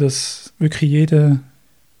bucke, dass wirklich jeder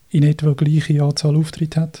in etwa gleiche Anzahl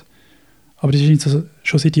Auftritte hat. Aber die sind also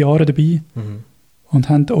schon seit Jahren dabei und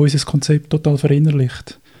haben unser Konzept total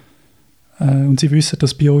verinnerlicht. Und sie wissen,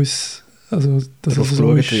 dass bei uns, also, dass Darauf es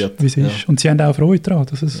so ist, geschaut wird, wie es ja. ist. Und sie haben auch Freude daran,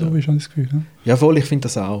 dass es so ist, habe ich das Gefühl. Ja. Ja, voll, ich finde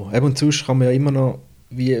das auch. Eben, und sonst kann man ja immer noch,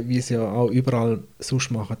 wie es ja auch überall sonst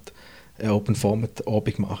machen, eine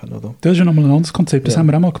Open-Format-Abend machen, oder? Das ist ja nochmal ein anderes Konzept. Das Ja. haben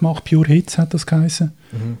wir auch mal gemacht. Pure Hits hat das geheißen.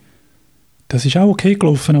 Das ist auch okay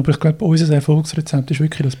gelaufen, aber ich glaube, unser Erfolgsrezept ist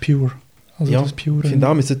wirklich das Pure. Also Ja, das Pure. ich finde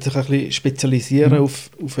auch, man sollte sich ein bisschen spezialisieren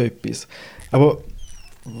auf etwas. Aber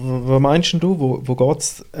was meinst du, wo geht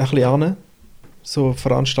es ein bisschen hin? So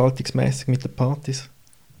veranstaltungsmäßig mit den Partys?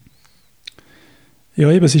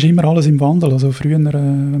 Ja, eben, es ist immer alles im Wandel. Also früher,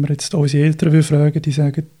 wenn wir jetzt unsere Eltern fragen,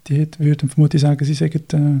 würden vermutlich sagen, sie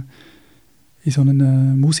seien in so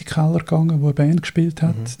einen Musikkeller gegangen, wo eine Band gespielt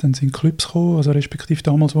hat. Dann sind Clubs gekommen, also respektive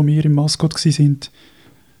damals, wo wir im Maskott waren,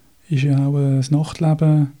 ist ja auch das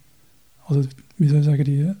Nachtleben, also wie soll ich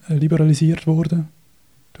sagen, liberalisiert worden.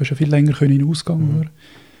 Du hast ja viel länger können in den Ausgang. Oder?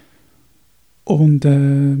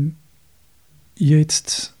 Und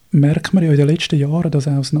jetzt merkt man ja in den letzten Jahren, dass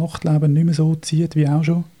auch das Nachtleben nicht mehr so zieht wie auch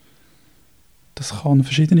schon. Das kann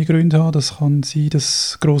verschiedene Gründe haben. Das kann sein, dass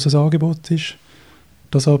es ein grosses Angebot ist.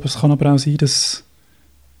 Es kann aber auch sein, dass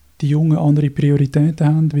die Jungen andere Prioritäten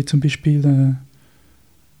haben, wie zum Beispiel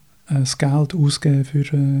das Geld ausgeben für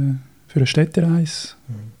eine Städtereise.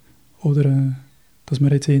 Oder dass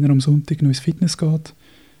man jetzt eher am Sonntag noch ins Fitness geht.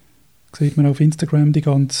 Da sieht man auf Instagram die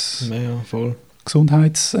ganze voll.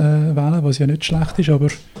 Gesundheitswelle, was ja nicht schlecht ist, aber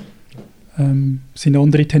sind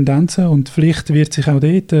andere Tendenzen und vielleicht wird sich auch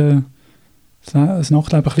dort das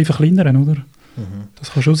Nachtleben ein bisschen verkleinern, oder?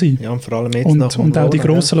 Das kann schon sein. Ja, und vor allem jetzt nach Und auch die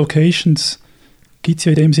Corona, grossen Locations gibt es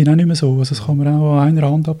ja in dem Sinne auch nicht mehr so. Also das kann man auch an einer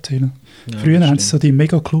Hand abzählen. Ja, Früher das haben es so die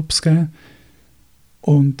Megaclubs gegeben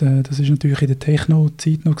und das ist natürlich in der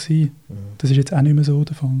Techno-Zeit noch gewesen. Das ist jetzt auch nicht mehr so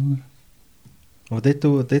der Fall, oder? Aber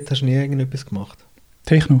dort hast du nie irgendetwas gemacht?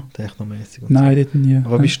 Techno? Technomäßig? Nein, dort nie.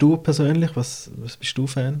 Aber bist du persönlich, was bist du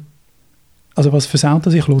Fan? Also was für Sound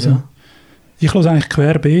das ich höre? Ja. Ich höre eigentlich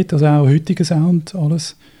querbeet, also auch heutigen Sound,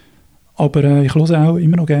 alles. Aber ich höre auch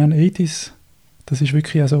immer noch gerne 80s. Das ist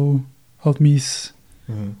wirklich auch so halt Wo bist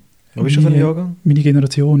du für einen Jahrgang? meine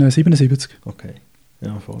Generation, 77. Okay,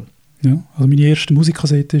 ja, voll. Ja, also meine erste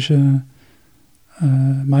Musikkassette war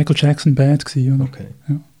Michael Jackson Bad gewesen, oder? Okay.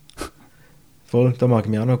 Ja. Voll, da mag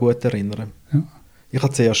ich mich auch noch gut erinnern. Ja. Ich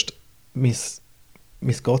habe zuerst, mein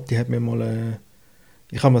Gotti hat mir mal,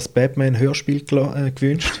 ich habe mir das Batman-Hörspiel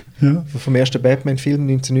gewünscht, Ja. vom ersten Batman-Film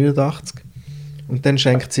 1989. Und dann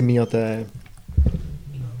schenkt sie mir den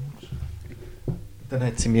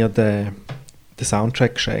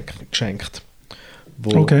Soundtrack geschenkt,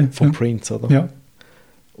 von Prince, oder? Ja.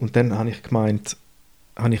 Und dann habe ich gemeint,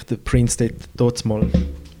 habe ich den Prince dort mal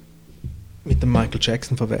mit dem Michael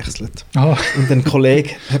Jackson verwechselt. Ah, Und ein Kollege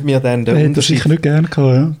hat mir dann den der hätte das Unterschied sicher nicht gerne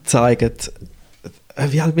gehabt, ja. gezeigt.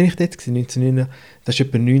 Wie alt bin ich dort gewesen? 1999? Das war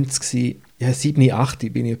etwa 90 gewesen. Ja, 7, 8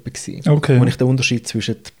 bin ich etwa gewesen. Okay. Wo ich den Unterschied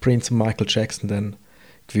zwischen Prince und Michael Jackson dann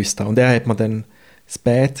gewusst habe. Und er hat mir dann das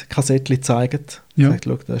Bad-Kassettchen gezeigt. Ja. Er hat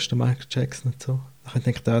gesagt, das ist der Michael Jackson und so. Ich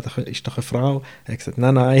dachte, das ist doch eine Frau. Er hat gesagt,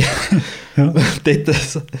 nein. Ja.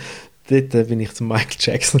 dort bin ich zum Michael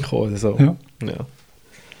Jackson gekommen. So. Ja.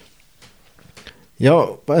 Ja,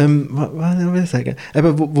 was will ich sagen?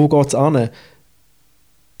 Eben, wo geht es an?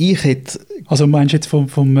 Ich hätte Also meinst du jetzt vom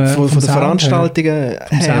von den Sound Veranstaltungen her?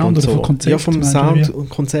 Vom her Sound und oder vom Konzept? Ja, vom meinst du, Sound wie? und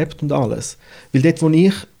Konzept und alles. Weil dort, wo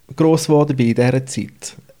ich gross geworden bin, in dieser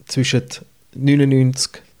Zeit, zwischen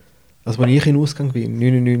 99, also wo ich in den Ausgang bin,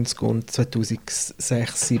 99 und 2006,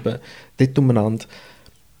 2007, dort umeinander,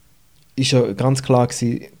 ist ja ganz klar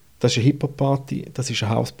gewesen, das ist eine Hip-Hop-Party, das ist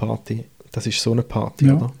eine House-Party, das ist so eine Party,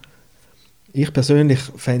 Ja. oder? Ich persönlich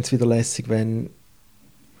fände es wieder lässig, wenn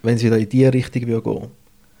es wieder in diese Richtung gehen würde.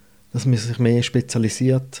 Dass man sich mehr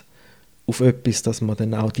spezialisiert auf etwas, dass man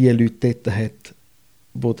dann auch die Leute dort hat,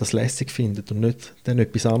 die das lässig finden und nicht dann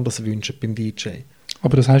etwas anderes wünschen beim DJ.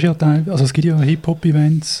 Aber das hast du ja teilweise, also es gibt ja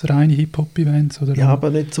Hip-Hop-Events, reine Hip-Hop-Events, oder? Ja, aber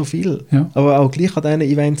nicht so viel. Ja. Aber auch gleich an diesen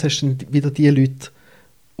Events hast du dann wieder die Leute,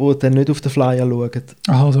 die dann nicht auf den Flyer schauen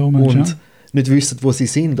Aha, so meinst du, und nicht wissen, wo sie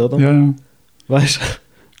sind, oder? ja. Ja, Weißt du?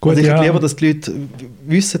 Gut, Also ich ja. hätte lieber, dass die Leute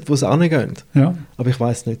wissen, wo sie hingehen. ja. Aber ich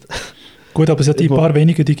weiß nicht. Gut, aber es sind die Wo- paar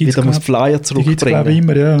wenigen, die gibt es, Wieder muss Flyer die gibt's, zurückbringen. glaub ich,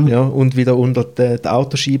 immer, ja. Ja, und wieder unter die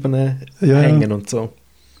Autoscheiben Ja. hängen und so.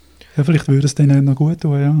 Ja, vielleicht würde es denen noch gut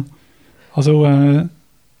tun, ja. Also,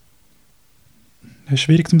 es ist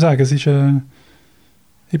schwierig zu sagen. Es ist, eben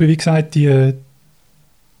wie gesagt, die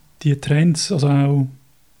Trends, also auch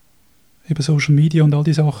eben Social Media und all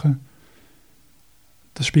die Sachen,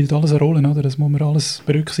 das spielt alles eine Rolle, oder? Das muss man alles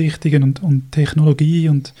berücksichtigen und Technologie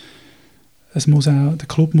und es muss auch, der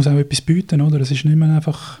Club muss auch etwas bieten, oder? Es ist nicht mehr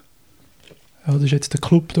einfach, ja, das ist jetzt der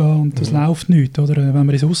Club da und das läuft nicht, oder? Wenn man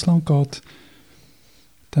ins Ausland geht,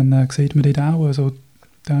 dann sieht man dort auch also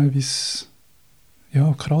teilweise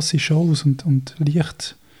ja, krasse Shows und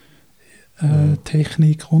Licht,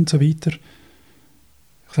 Technik und so weiter.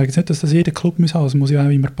 Ich sage jetzt nicht, dass das jeder Club muss haben, es muss ja auch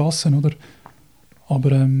immer passen, oder?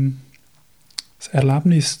 Aber das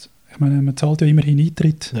Erlebnis, ich meine, man zahlt ja immerhin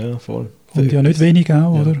Eintritt Ja, voll. und ja nicht wenig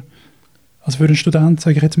auch, Ja. oder? Also für einen Student,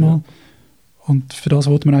 sage ich jetzt mal. Und für das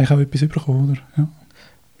wollte man eigentlich auch etwas bekommen, oder? Ja.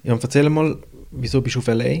 Ja, und erzähl mal, wieso bist du auf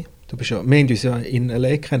L.A.? Wir haben uns ja in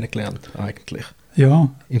L.A. kennengelernt, eigentlich. Ja,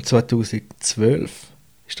 Im 2012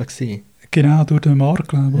 ist das gewesen. genau, durch den Markt,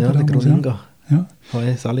 glaube ich. Ja, oder der damals, Gruninga. Ja.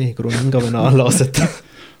 Hi, Sally, Gruninga, wenn ihr anhört.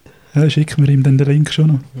 Ja, schicken wir ihm dann den Link schon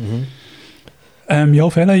noch. Ja,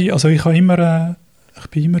 auf LA, also ich bin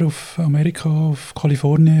immer auf Amerika, auf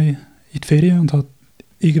Kalifornien in die Ferien und habe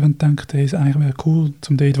irgendwann gedacht, hey, es eigentlich wäre cool,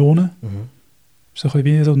 zum dort zu wohnen. So ein bisschen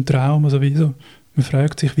wie so ein Traum, also wie so, man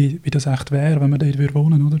fragt sich, wie das echt wäre, wenn man dort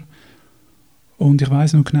wohnen würde, oder? Und ich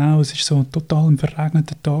weiss noch genau, es war so ein total ein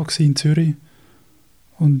verregneter Tag in Zürich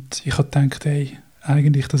und ich habe gedacht, hey,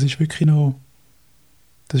 eigentlich, das ist wirklich noch,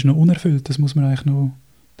 das ist noch unerfüllt, das muss man eigentlich noch,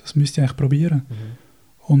 das müsste ich eigentlich probieren.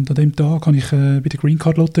 Und an dem Tag habe ich bei der Green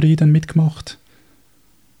Card Lotterie dann mitgemacht.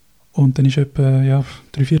 Und dann ist etwa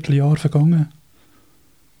 3/4 Jahr vergangen.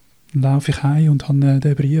 Dann laufe ich heim und habe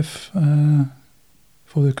den Brief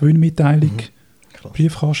von der Gewinnmitteilung,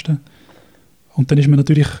 Briefkasten. Und dann ist man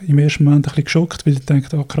natürlich im ersten Moment ein bisschen geschockt, weil ich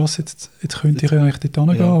denke, krass, jetzt könnte ich ja eigentlich dort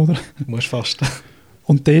hingehen, oder? Du musst fast.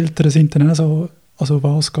 Und die Eltern sind dann auch so, also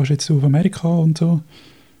was, gehst du jetzt auf Amerika und so?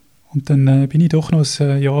 Und dann bin ich doch noch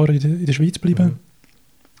ein Jahr in der Schweiz geblieben.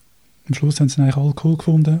 Am Schluss haben sie eigentlich alle cool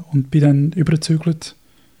gefunden und bin dann übergezügelt.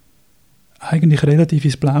 Eigentlich relativ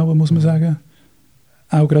ins Blaue, muss man sagen.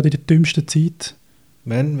 Auch gerade in der dümmsten Zeit.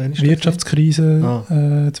 Wann ist das?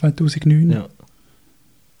 Wirtschaftskrise 2009. Ja.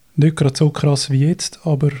 Nicht gerade so krass wie jetzt,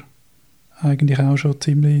 aber eigentlich auch schon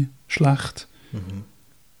ziemlich schlecht.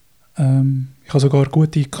 Ich habe sogar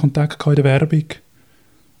gute Kontakte in der Werbung.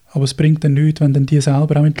 Aber es bringt dann nichts, wenn dann die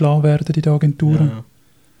selber auch entlassen werden in den Agenturen. Ja.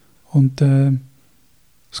 Und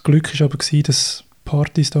das Glück war aber, dass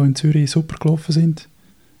Partys hier in Zürich super gelaufen sind.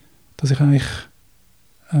 Dass ich eigentlich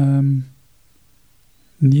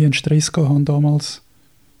nie einen Stress gehabt habe damals.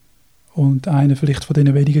 Und einer vielleicht von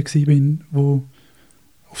denen wenigen war, der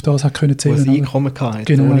auf das hat können zählen. Wo es Einkommen hatte.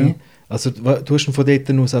 Genau, ja. Also du hast von dort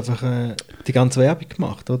aus einfach die ganze Werbung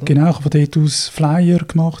gemacht, oder? Genau, ich habe von dort aus Flyer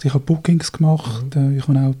gemacht, ich habe Bookings gemacht, ich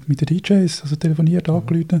habe auch mit den DJs telefoniert,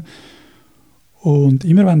 angerufen. Und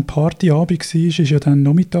immer wenn Partyabend war, war ja dann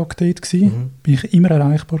Nachmittag dort, bin ich immer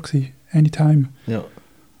erreichbar gewesen, anytime. Ja.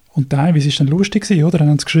 Und teilweise war es dann lustig gewesen, oder? Dann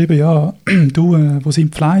haben sie geschrieben, ja, du, wo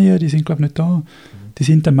sind die Flyer? Die sind, glaube ich, nicht da. Die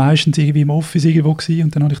sind dann meistens irgendwie im Office irgendwo gewesen.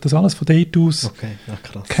 Und dann habe ich das alles von dort aus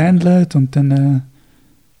gehandelt. Und dann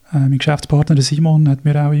mein Geschäftspartner der Simon hat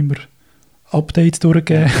mir auch immer Updates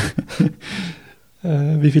durchgegeben,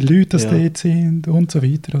 wie viele Leute das dort sind und so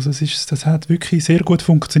weiter. Also das hat wirklich sehr gut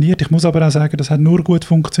funktioniert. Ich muss aber auch sagen, das hat nur gut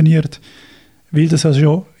funktioniert, weil das also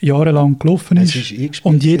schon jahrelang gelaufen ist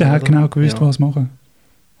und jeder hat genau gewusst, was machen.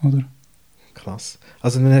 Oder? Krass.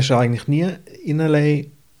 Also dann hast du eigentlich nie in LA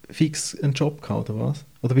fix einen Job gehabt, oder was?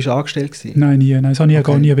 Oder bist du angestellt gewesen? Nein, nie. Nein, das habe ich ja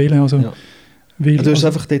gar nie wollen. Also, weil, du hast es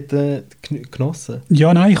einfach dort genossen?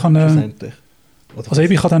 Ja, nein, ich habe... Also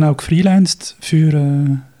ich habe dann auch gefreelanced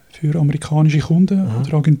für amerikanische Kunden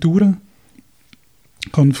oder Agenturen.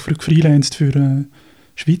 Ich habe gefreelanced für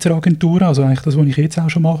Schweizer Agenturen, also eigentlich das, was ich jetzt auch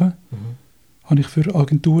schon mache. Habe ich für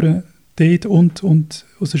Agenturen dort und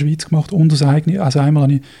aus der Schweiz gemacht und aus eigenen. Also einmal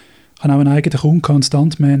habe ich auch einen eigenen Kunden, einen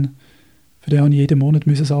Stuntman. Für den musste ich jeden Monat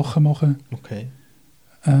Sachen machen. Okay.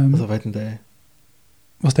 Also was denn der?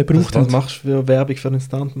 Was der braucht. Was machst du für Werbung für einen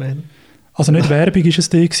Stuntman? Also nicht Werbung war es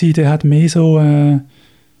der gewesen, der hat mehr so... also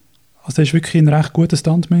der war wirklich ein recht guter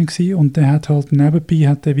Stuntman gewesen, und der hat halt nebenbei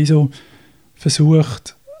hat der wie so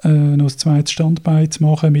versucht, noch ein zweites Standbein zu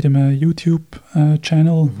machen mit einem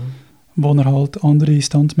YouTube-Channel, wo er halt andere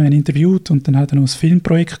Stuntmen interviewt, und dann hat er noch ein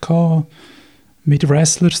Filmprojekt gehabt mit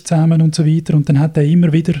Wrestlers zusammen und so weiter, und dann hat er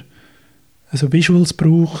immer wieder also Visuals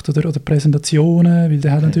gebraucht oder Präsentationen, weil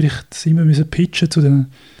der hat natürlich das immer müssen pitchen zu den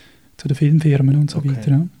Filmfirmen und so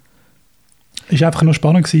weiter. Ja. Ist einfach noch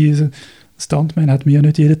spannend gewesen. Stuntman hat mir ja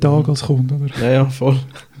nicht jeden Tag als Kunde. Oder? Ja, voll.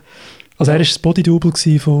 Also er war das Bodydouble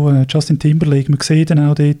von Justin Timberlake. Man sieht dann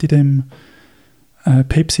auch dort in dem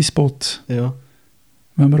Pepsi-Spot. Ja.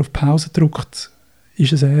 Wenn man auf Pause drückt,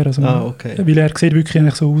 ist es er. Also okay. Weil er sieht wirklich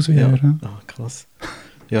eigentlich so aus wie er. Ja. Krass.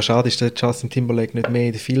 Ja, schade ist, dass Justin Timberlake nicht mehr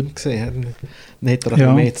in den Film gesehen hat. Dann hätte er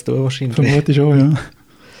auch mehr zu tun wahrscheinlich. Vermutlich schon, ja.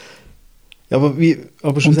 Ja, aber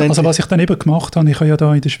und, also was ich dann eben gemacht habe, ich habe ja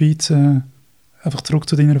da in der Schweiz, einfach zurück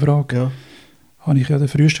zu deiner Frage, habe ich ja den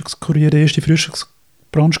ersten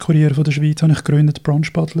Frühstücksbrunchkurier von der Schweiz habe ich gegründet,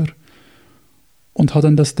 Brunch Butler, und habe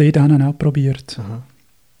dann das dort auch probiert.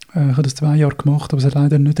 Ich habe das 2 Jahre gemacht, aber es hat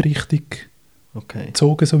leider nicht richtig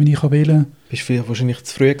gezogen, so wie ich wollte. Bist du wahrscheinlich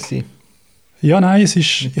zu früh gewesen? Ja, nein,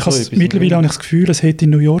 mittlerweile habe ich das Gefühl, es hätte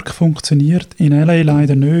in New York funktioniert, in LA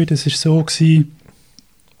leider nicht. Es war so gewesen,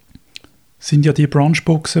 sind ja die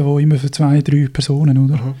Brunchboxen, die immer für 2-3 Personen,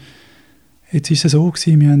 oder? Jetzt war es so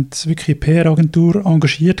gewesen, wir haben wirklich eine PR-Agentur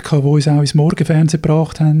engagiert, die uns auch ins Morgenfernsehen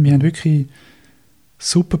gebracht haben. Wir haben wirklich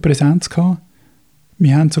super Präsenz gehabt.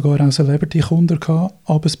 Wir haben sogar auch Celebrity-Kunden gehabt,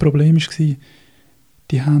 aber das Problem war,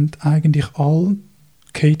 die haben eigentlich alle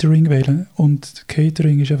Catering wählen, und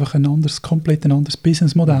Catering ist einfach komplett ein anderes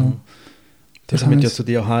Businessmodell. Das kommen ja zu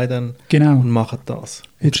dir heim dann und machen das.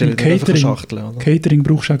 Und jetzt Catering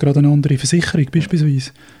brauchst du auch gerade eine andere Versicherung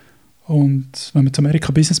beispielsweise. Und wenn man zu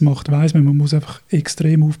Amerika Business macht, weiss man muss einfach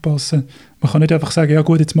extrem aufpassen. Man kann nicht einfach sagen, ja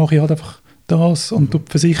gut, jetzt mache ich halt einfach das und die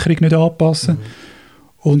Versicherung nicht anpassen.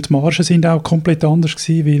 Und die Margen sind auch komplett anders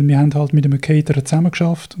gewesen, weil wir haben halt mit einem Caterer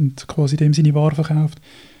zusammengearbeitet und quasi dem seine Ware verkauft.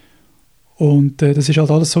 Und das ist halt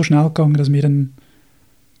alles so schnell gegangen, dass wir dann...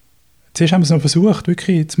 Zuerst haben wir es noch versucht,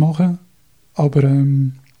 wirklich zu machen, aber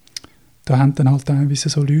da haben dann halt teilweise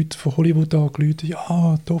so Leute von Hollywood angerufen,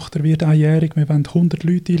 ja, die Tochter wird einjährig, wir wollen 100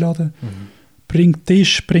 Leute einladen, bring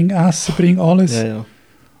Tisch, bring Essen, bring alles. Ja.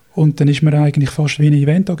 Und dann ist man eigentlich fast wie eine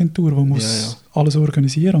Eventagentur, die muss alles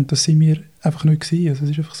organisieren, und das sind wir einfach nicht gewesen. Also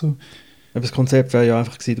es ist einfach so... Aber das Konzept wäre ja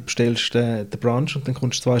einfach gewesen, du bestellst den Brunch und dann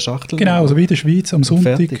kommst du 2 Schachteln. Genau, also wie in der Schweiz am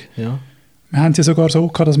Sonntag. Fertig, ja. Wir haben es ja sogar so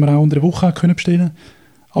gehabt, dass wir auch unter der Woche bestellen können.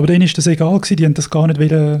 Aber denen ist das egal gewesen, die haben das gar nicht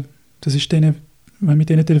wollen, das ist denen, wenn du mit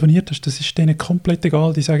denen telefoniert hast, das ist denen komplett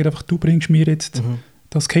egal. Die sagen einfach, du bringst mir jetzt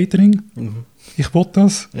das Catering, ich will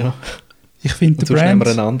das. Ja. Ich finde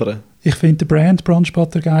den Brand Brunch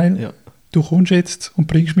Butter geil. Ja. Du kommst jetzt und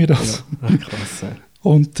bringst mir das. Ja. Krass.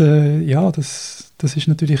 Und ja, das ist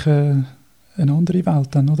natürlich eine andere Welt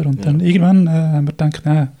dann, oder? Und dann irgendwann haben wir gedacht,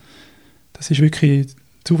 nein, das ist wirklich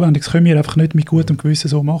zu aufwendig, das können wir einfach nicht mit gutem Gewissen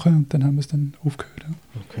so machen. Und dann haben wir es dann aufgehört.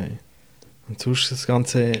 Ja. Okay. Und sonst das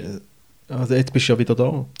Ganze, also jetzt bist du ja wieder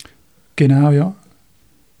da. Genau, ja.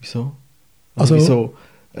 Wieso? Also wieso?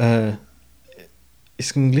 Ist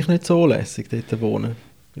es gleich nicht so lässig, dort zu wohnen?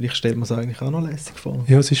 Weil ich stelle mir es eigentlich auch noch lässig vor.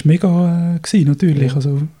 Ja, es war mega gewesen, natürlich. Ja.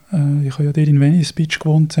 Also, ich habe ja dort in Venice Beach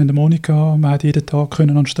gewohnt, in Santa Monica. Man hat jeden Tag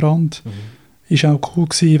können an den Strand. Ist auch cool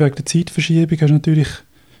gewesen, wegen der Zeitverschiebung. Hast natürlich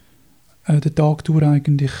den Tag durch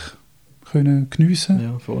eigentlich können geniessen.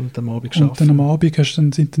 Ja, vor allem am Abend Und dann am Abend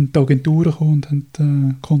sind dann die Agenturen gekommen und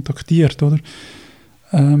haben kontaktiert, oder?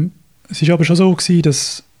 Es war aber schon so gewesen,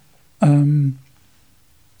 dass sagen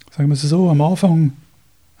wir es so, am Anfang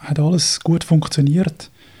hat alles gut funktioniert.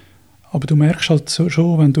 Aber du merkst halt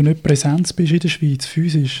schon, wenn du nicht präsent bist in der Schweiz,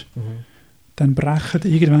 physisch, dann brechen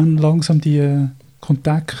irgendwann langsam die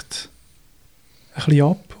Kontakte ein bisschen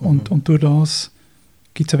ab und durch das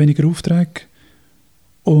gibt es weniger Aufträge.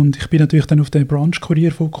 Und ich bin natürlich dann auf den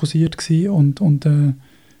Brunch-Kurier fokussiert gewesen und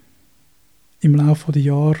im Laufe der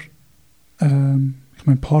Jahre, ich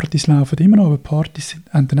meine, Partys laufen immer noch, aber Partys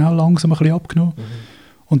haben dann auch langsam ein bisschen abgenommen.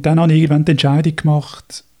 Und dann habe ich irgendwann die Entscheidung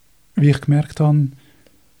gemacht, wie ich gemerkt habe,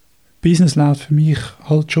 Business läuft für mich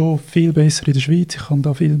halt schon viel besser in der Schweiz. Ich kann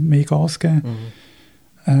da viel mehr Gas geben.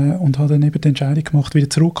 Und habe dann eben die Entscheidung gemacht, wieder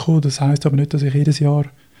zurückzukommen. Das heisst aber nicht, dass ich jedes Jahr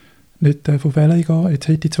nicht auf Welle gehe. Jetzt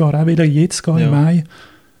hätte ich zwar auch wieder jetzt gehen, im Mai.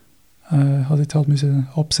 Habe jetzt halt müssen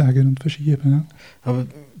absagen und verschieben. Ja. Aber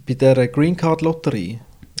bei der Green Card Lotterie,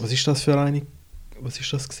 was ist das für eine? Was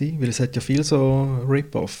ist das gewesen? Weil es hat ja viel so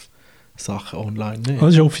Rip-Off-Sachen online. Ne?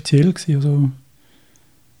 Das war offiziell gewesen. Also,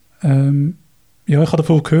 ja, ich habe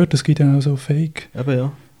davon gehört, es gibt auch so Fake. Eben,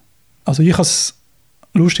 ja. Also ich habe es,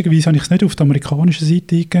 lustigerweise habe ich es nicht auf der amerikanischen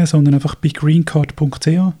Seite eingegeben, sondern einfach bei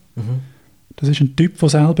greencard.ch. Das ist ein Typ, der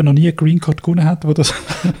selber noch nie eine Green Card gewonnen hat, der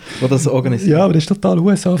das organisiert. Ja, aber der ist total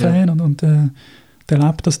USA-Fan und der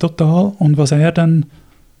lebt das total. Und was er dann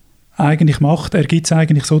eigentlich macht, er gibt es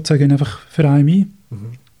eigentlich sozusagen einfach für einen ein.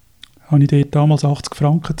 Habe ich dort damals 80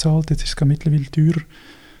 Franken gezahlt, jetzt ist es mittlerweile teurer.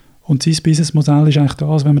 Und sein Businessmodell ist eigentlich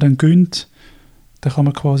das, wenn man dann gönnt, dann kann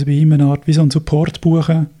man quasi bei ihm eine Art wie so einen Support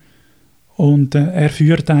buchen. Und er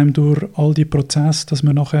führt einem durch all die Prozesse, dass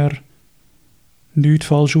man nachher nichts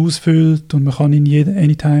falsch ausfüllt und man kann ihn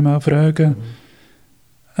anytime auch fragen.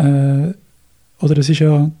 Oder es ist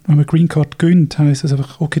ja, wenn man Green Card gönnt, heisst es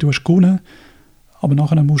einfach, okay, du hast gewonnen, aber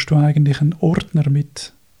nachher musst du eigentlich einen Ordner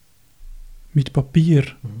mit Papier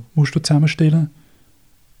musst du zusammenstellen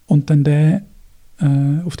und dann den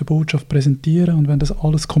auf der Botschaft präsentieren und wenn das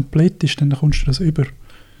alles komplett ist, dann kommst du das über.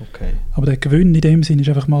 Okay. Aber der Gewinn in dem Sinn ist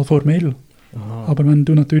einfach mal formell. Aha. Aber wenn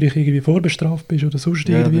du natürlich irgendwie vorbestraft bist oder sonst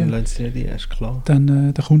irgendwie, dann lassen sie nicht ein, ist klar.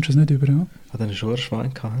 dann kommst du es nicht über. Ja. Hat dann schon ein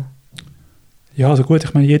Schwein gehabt? Ja, also gut,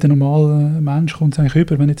 ich meine, jeder normale Mensch kommt es eigentlich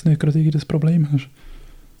über, wenn du jetzt nicht gerade irgendein Problem hast.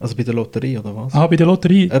 Also bei der Lotterie, oder was? Ah, bei der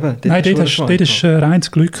Lotterie? Eben, nein, dort ist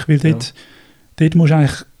reines Glück, weil dort musst du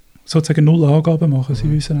eigentlich sozusagen null Angaben machen.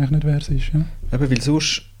 Sie wissen eigentlich nicht, wer es ist. Ja. Eben, weil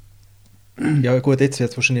sonst... Ja gut, jetzt wird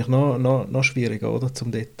es wahrscheinlich noch schwieriger, oder?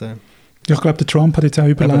 Zum dort, Ja, ich glaube, der Trump hat jetzt auch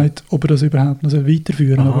überlegt, ob er das überhaupt noch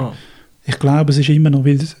weiterführen soll. Aber ich glaube, es ist immer noch,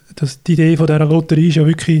 weil die Idee von dieser Lotterie ist ja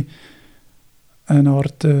wirklich eine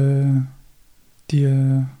Art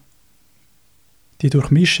die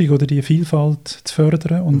Durchmischung oder die Vielfalt zu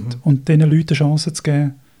fördern und den Leuten Chancen zu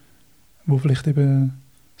geben, die vielleicht eben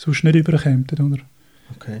sonst nicht überkommen, oder?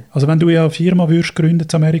 Okay. Also wenn du ja eine Firma würdest gründen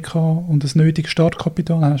in Amerika und das nötige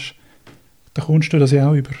Startkapital hast, dann kommst du das ja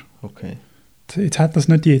auch über. Okay. Jetzt hat das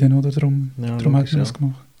nicht jeder, oder? Darum hat man das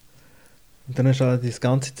gemacht. Und dann hast du auch das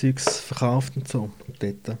ganze Zeugs verkauft und so.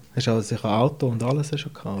 Dort. Hast du auch sicher ein Auto und alles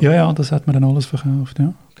schon gehabt? Ja, das hat man dann alles verkauft,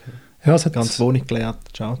 ja. Okay. Ja, es hat ganz Wohnung gelernt,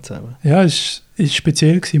 ciao zusammen. Ja, es war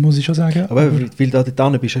speziell gewesen, muss ich schon sagen. Aber weil du da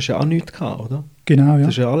dort bist, hast du ja auch nichts gehabt, oder? Genau, ja. Das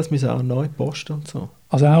ist ja alles müssen auch neu posten und so.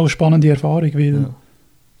 Also auch eine spannende Erfahrung, weil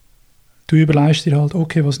du überlegst dir halt,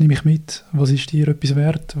 okay, was nehme ich mit? Was ist dir etwas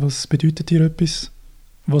wert? Was bedeutet dir etwas?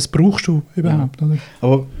 Was brauchst du überhaupt? Oder?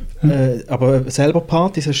 Aber selber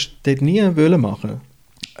Partys hast du dort nie wollen machen?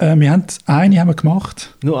 Wir haben eine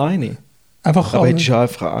gemacht. Nur eine? Einfach aber hättest du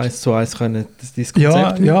einfach 1:1 können das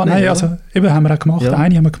Konzept nein, also eben haben wir auch gemacht. Ja.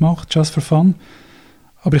 Eine haben wir gemacht, just for fun.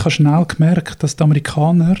 Aber ich habe schnell gemerkt, dass die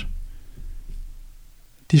Amerikaner,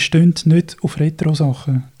 die stehen nicht auf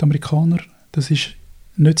Retro-Sachen. Die Amerikaner, das ist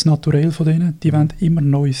nicht das Naturell von denen, die wollen immer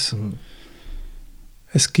Neues.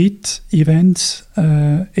 Es gibt Events,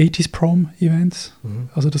 80s Prom Events,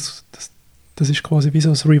 also das ist quasi wie so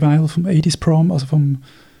ein Revival vom 80s Prom, also vom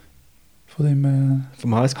von dem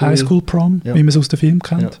Vom Highschool. Highschool-Prom, Ja. wie man es aus dem Film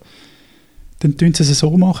kennt. Ja. Dann tun sie es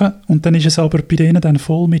so machen und dann ist es aber bei denen dann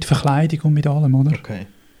voll mit Verkleidung und mit allem, oder? Okay.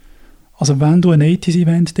 Also wenn du ein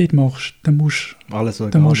 80s-Event dort machst, dann musst Alles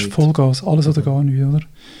oder du gar nicht. Vollgas, alles oder gar nichts, oder?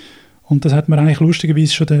 Und das hat mir eigentlich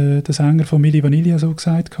lustigerweise schon der Sänger von Milli Vanilli so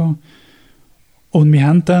gesagt gehabt. Und wir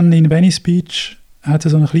haben dann in Venice Beach hat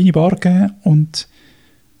es so eine kleine Bar gegeben und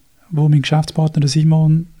wo mein Geschäftspartner der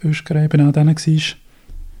Simon Oeschger eben auch dann war,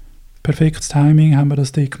 perfektes Timing, haben wir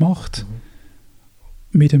das dort gemacht.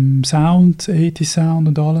 Mit dem Sound, 80s Sound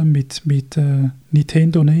und allem, mit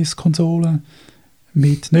Nintendo NES-Konsolen,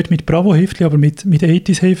 nicht mit Bravo-Heftchen, aber mit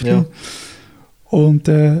 80s-Heftchen. Ja. Und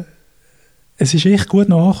es ist echt gut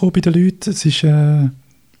noch angekommen bei den Leuten. Es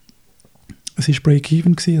ist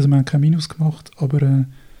Break-Even gewesen, also wir haben kein Minus gemacht, aber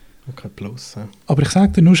Okay, plus. Ja. ich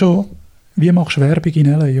sage dir nur schon, wie machst du Werbung in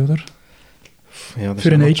LA, oder? Ja, das Für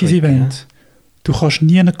ist ein auch tricky, 80s-Event. ja. Du kannst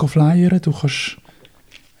nie flyern, du kannst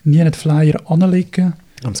nie einen Flyer anlegen.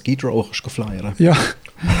 Am Skid Row kannst du flyern. Ja,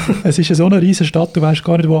 es ist so eine riesige Stadt, du weißt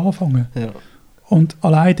gar nicht, wo anfangen. Ja. Und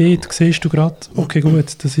allein dort siehst du gerade, okay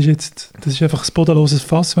gut, das ist einfach ein bodenloses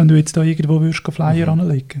Fass, wenn du jetzt da irgendwo würdest Flyer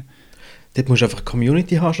anlegen. Dort musst du einfach eine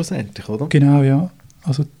Community haben schlussendlich, oder? Genau, ja.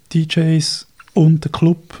 Also DJs und der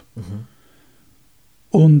Club.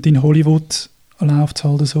 Und in Hollywood läuft es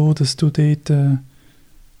halt so, dass du dort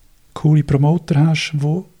coole Promoter hast,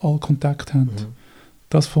 die alle Kontakt haben.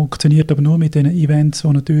 Das funktioniert aber nur mit den Events, die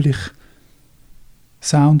natürlich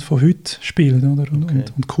Sound von heute spielen, oder? Und, Okay.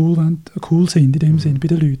 und cool sind in dem Sinn bei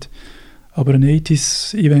den Leuten. Aber ein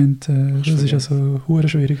 80s-Event, das ist also hure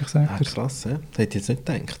schwierig, ich sage Ah, dir. krass, ja. Das hätte ich jetzt nicht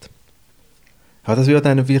gedacht. Ja, das würde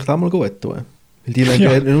einem vielleicht auch mal gut tun. Weil die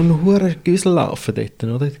Ja. nur noch hure Güssel laufen dort,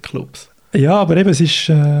 oder? In den Clubs. Ja, aber eben, es ist,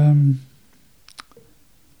 ich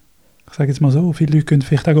sage jetzt mal so, viele Leute gehen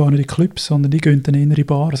vielleicht auch gar nicht in die Clubs, sondern die gehen dann eher in die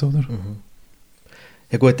Bars, oder?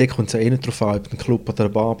 Ja gut, da kommt es ja eh nicht drauf an, ob du ein Club oder eine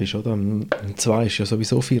Bar bist, oder? Um 2 ist ja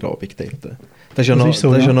sowieso Feierabend dort. Das ist ja, Das noch, ist so,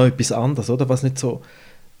 das ist ja ja. noch etwas anderes, oder? Was nicht so...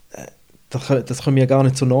 das können wir ja gar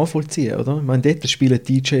nicht so nachvollziehen, oder? Ich meine, dort spielen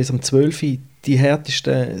DJs um 12 Uhr die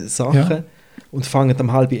härtesten Sachen Ja. und fangen um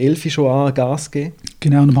 11:30 schon an, Gas zu geben.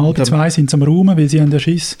 Genau, und um Und dann- 1:30 sind sie am Raumen, weil sie haben ja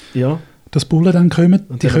Schiss, Ja. dass Bullen dann kommen.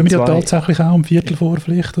 Und Die dann kommen ja um 2. tatsächlich auch um Viertel vor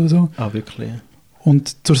vielleicht oder so. Ah, wirklich?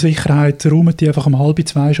 Und zur Sicherheit räumen die einfach um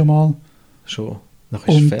 1:30 schon mal. Schon. Dann ist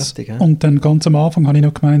es Und, fertig, ja? und dann ganz am Anfang habe ich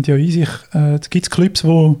noch gemeint, ja easy, es gibt Clubs,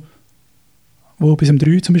 wo bis um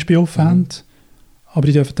 3 zum Beispiel offen haben, aber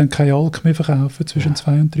die dürfen dann kein Alk mehr verkaufen zwischen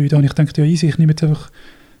 2 und 3. Da habe ich gedacht, ja easy, ich nehme jetzt einfach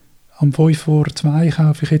am 5 vor 2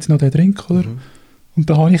 kaufe ich jetzt noch den Drink, oder? Und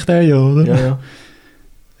da habe ich den ja, oder? Ja, ja.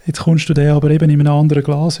 Jetzt kommst du den aber eben in einem anderen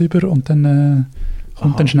Glas über und dann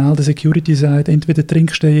kommt Aha. dann schnell der Security und sagt, entweder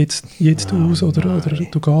trinkst du den jetzt aus oder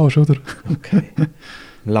du gehst, oder? Okay.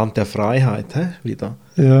 Im Land der Freiheit, wieder.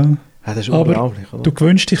 Ja. Ja, das ist Aber unglaublich, oder? du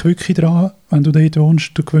gewöhnst dich wirklich daran, wenn du dort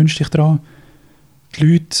wohnst, du gewöhnst dich daran. Die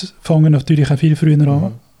Leute fangen natürlich auch viel früher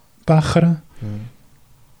an, bechern.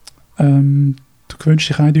 Du gewöhnst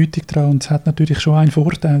dich eindeutig daran und es hat natürlich schon einen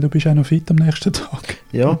Vorteil, du bist auch noch fit am nächsten Tag.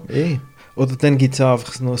 Ja, Oder dann gibt es ja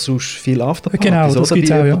einfach noch sonst viel Afterpartys, Genau, das oder?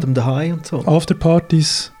 gibt's Bei auch, ja. jemandem daheim und so.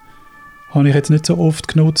 Afterpartys habe ich jetzt nicht so oft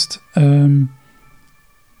genutzt.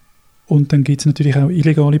 Und dann gibt es natürlich auch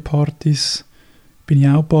illegale Partys. Bin ich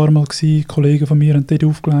auch ein paar Mal gewesen. Kollegen von mir haben dort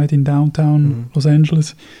aufgelegt in Downtown Los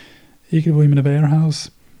Angeles. Irgendwo in einem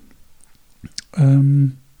Warehouse.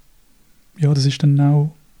 Ja, das ist dann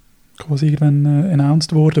auch quasi irgendwann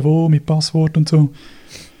announced worden, wo, mit Passwort und so.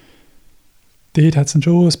 Dort hat es dann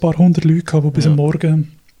schon ein paar hundert Leute gehabt, die bis am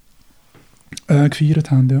Morgen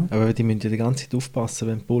gefeiert haben, ja. Aber die müssen ja die ganze Zeit aufpassen,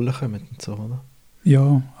 wenn die Bullen kommen und so, oder?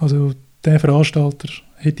 Ja, also der Veranstalter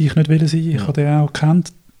hätte ich nicht wollen sein. Ich habe den auch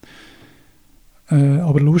gekannt.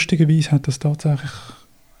 Aber lustigerweise hat das tatsächlich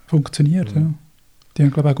funktioniert. Ja. Die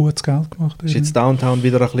haben, glaube ich, auch gutes Geld gemacht. Ist jetzt Downtown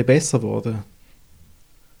wieder ein bisschen besser geworden?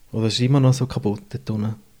 Oder ist es immer noch so kaputt dort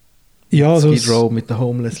unten? Ja, also Skid Row mit den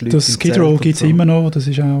Homeless-Leuten. das Skid Row gibt es immer noch. Das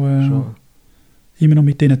ist auch Schon. immer noch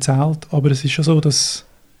mit denen Zelt. Aber es ist schon so, dass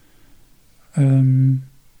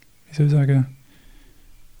wie soll ich sagen,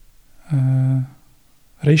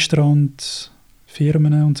 Restaurants,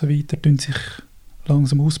 Firmen und so weiter tun sich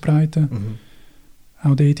langsam ausbreiten.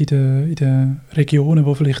 Auch dort in den Regionen,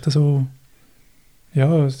 wo vielleicht so,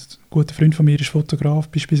 ja, ein guter Freund von mir ist Fotograf,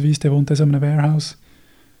 beispielsweise, der wohnt in so einem Warehouse.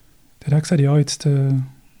 Der hat auch gesagt, ja, jetzt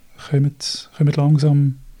kommen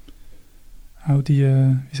langsam auch die,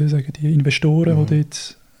 wie soll ich sagen, die Investoren, die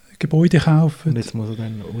dort Gebäude kaufen. Und jetzt muss er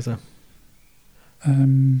dann raus.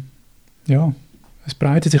 Ja, es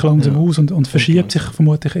breitet sich langsam aus und verschiebt sich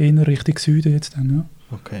vermutlich eher Richtung Süden jetzt dann, ja.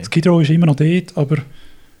 Okay. Skid Row ist immer noch dort, aber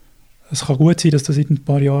es kann gut sein, dass das in ein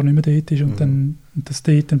paar Jahren nicht mehr dort ist und dann und dass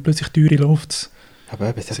dort dann plötzlich teure Luft. Aber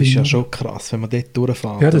eben, das ist ja schon krass, wenn man dort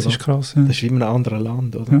durchfährt. Ja, das oder? ist krass. Ja. Das ist wie in einem anderen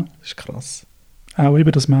Land, oder? Ja. Das ist krass. Auch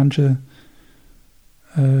eben, dass Menschen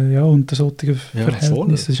unter solchen Ja, Verhältnissen, voll.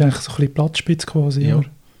 das ist eigentlich so ein bisschen Platzspitz quasi. Ja. Oder?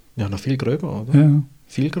 Ja, noch viel gröber, oder? Ja.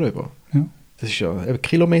 Viel gröber. Ja. Das ist ja eben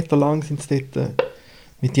kilometerlang sind sie dort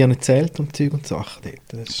mit ihren Zelten und Zeug und Sachen dort.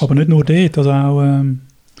 Das ist, Aber nicht nur dort, also auch,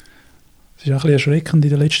 es ist auch ein bisschen erschreckend,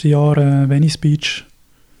 in den letzten Jahren Venice Beach,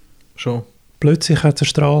 schon. plötzlich hat es eine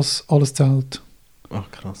Straße, alles Zelt. Ach,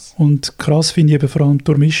 krass. Und krass finde ich eben vor allem die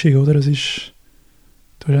Durchmischung, oder? Es ist,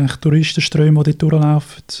 du hast eigentlich Touristenströme, die dort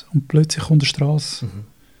durchlaufen und plötzlich kommt eine Straße. Mhm.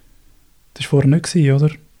 Das war vorher nicht gewesen,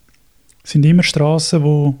 oder? Es sind immer Strassen,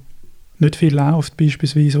 wo nicht viel läuft,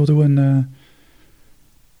 beispielsweise, wo du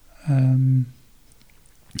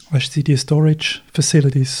weißt du, die Storage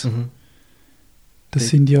Facilities, Mhm. das Die-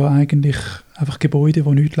 sind ja eigentlich einfach Gebäude,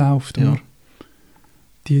 wo nichts läuft. Ja. Oder?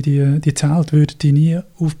 Die Zelte würden die nie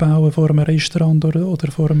aufbauen vor einem Restaurant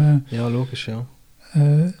oder vor einem Ja, logisch, ja.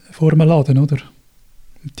 vor einem Laden, oder?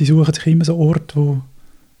 Die suchen sich immer so Orte, wo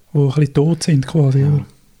ein bisschen tot sind, quasi. Ja. Oder?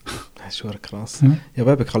 Das ist schon krass. Ja. Ja,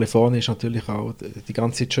 aber eben, Kalifornien ist natürlich auch die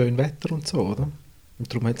ganze Zeit schön Wetter und so, oder?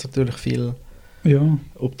 Und darum hat es natürlich viel Ja.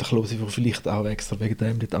 Obdachlose, die vielleicht auch extra wegen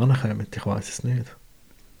dem dort ankommen. Ich weiß es nicht.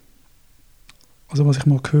 Also was ich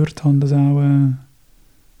mal gehört habe, dass auch,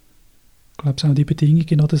 glaube auch die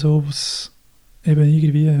Bedingungen oder so, was eben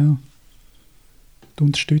irgendwie, ja, die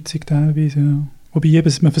Unterstützung teilweise, ja. Wobei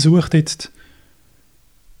eben, man versucht jetzt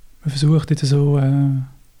so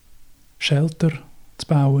Shelter zu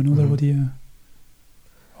bauen, oder, wo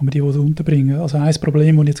man die unterbringen. Also ein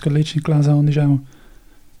Problem, das ich jetzt gerade letztens gelesen habe, ist auch,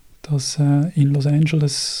 dass in Los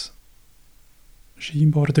Angeles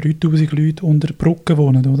scheinbar 3000 Leute unter Brücken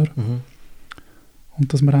wohnen, oder? Mhm.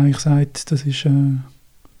 Und dass man eigentlich sagt, das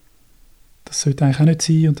sollte eigentlich auch nicht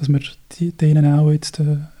sein und dass man denen auch jetzt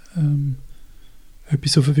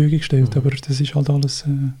etwas zur Verfügung stellt. Mhm. Aber das ist halt alles...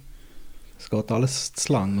 Es geht alles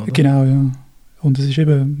zu lang, oder? Genau, ja. Und es ist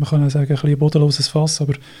eben, man kann auch sagen, ein bisschen ein bodenloses Fass,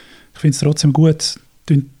 aber ich finde es trotzdem gut,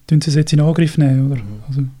 tun sie es jetzt in Angriff nehmen, oder? Mhm.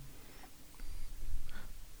 Also,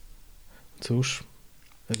 Sonst,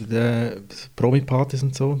 eben die Promi-Partys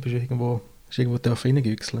und so, bist du irgendwo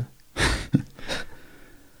reingüchseln.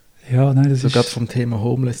 ja, nein, das So ist... gerade vom Thema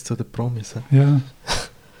Homeless zu den Promis. Ja,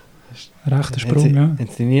 rechter Sprung, ja. Haben sie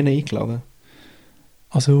dich nie eingeladen?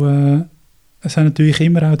 Also, es haben natürlich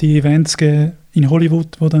immer auch die Events gegeben in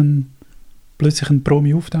Hollywood, wo dann plötzlich ein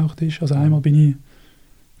Promi auftaucht ist. Also einmal bin ich im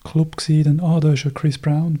Club gewesen, dann, da ist ja Chris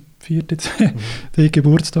Brown, feiert jetzt den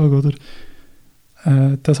Geburtstag, oder?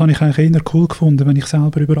 Das habe ich eigentlich eher cool gefunden, wenn ich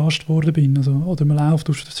selber überrascht worden bin. Also, oder man läuft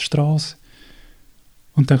auf der Straße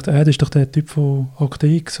und denkt, das ist doch der Typ von Akte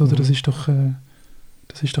X, oder das ist doch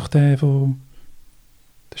der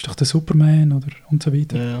Superman, oder und so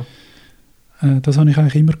weiter. Ja. Das habe ich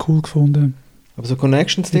eigentlich immer cool gefunden. Aber so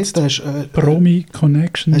Connections dort, Jetzt da hast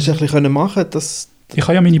Promi-Connections. hast du ein bisschen machen, dass... Ich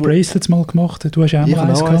habe ja meine Bracelets mal gemacht, du hast ja auch Ich mal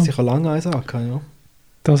habe eins auch eins, gehabt. ich habe lange eins angehabt, ja.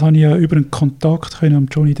 Das habe ich ja über einen Kontakt können am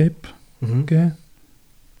Johnny Depp Mhm. geben.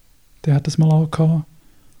 Der hat das mal angehabt.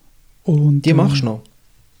 Und, Die machst du noch?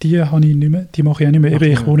 Die habe ich nicht mehr, die mache ich auch nicht mehr. Machst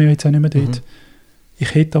Eben, du ich wohne ja jetzt auch nicht mehr dort. Mhm.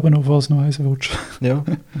 Ich hätte aber noch, falls du noch eins willst. Ja.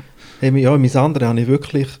 Ja, mein andere habe ich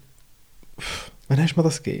wirklich... Wann hast du mir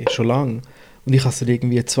das gegeben? Schon lange. Und ich habe es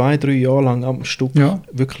irgendwie 2-3 Jahre lang am Stück, Ja.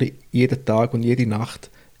 wirklich jeden Tag und jede Nacht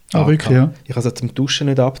Ah, wirklich, angehabt. ja. Ich habe es zum Duschen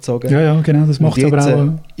nicht abgezogen. Ja, ja, genau, das macht und aber jetzt,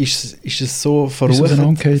 auch... ist es so Ist es verrucht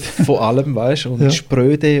auseinandergefallen. von allem, weißt du, und Ja.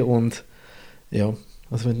 spröde und ja,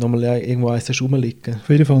 also wenn du nochmal irgendwo eins hast rumliegen, Auf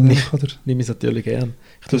jeden Fall, ja, Nee. nehme nehme ich es natürlich gern.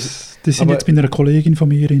 Ich tue es- das sind aber- jetzt bei einer Kollegin von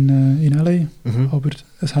mir in L.A., Mhm. aber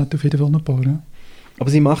es hat auf jeden Fall noch ein paar, ja. Aber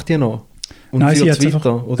sie macht ja noch. Und Nein, sie führt hat es es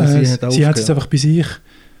weiter, einfach, oder sie hat auch sie hat es aufgehört? einfach bei sich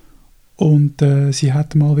und sie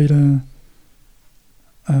hat mal wollen,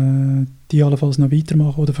 die allenfalls noch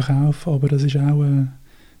weitermachen oder verkaufen, aber das ist auch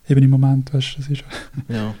eben im Moment, weißt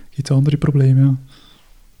du, Ja. gibt es andere Probleme, ja.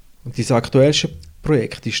 Und dein aktuellste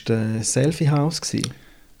Projekt war das Selfie-Haus gewesen,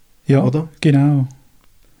 Ja, oder? genau.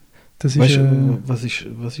 Das ist, Weißt du,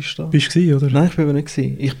 was ist da? bist du gewesen, oder? Nein, ich bin aber nicht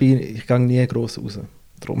gewesen. Ich gehe nie gross raus.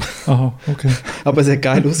 Drum. Aha, okay. Aber es hat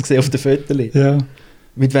geil ausgesehen auf den Fotos. Ja,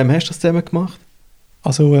 Mit wem hast du das zusammen gemacht?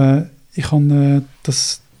 also ich habe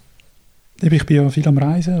ich bin ja viel am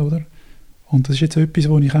Reisen, oder? Und das ist jetzt etwas,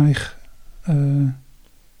 wo ich eigentlich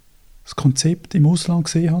das Konzept im Ausland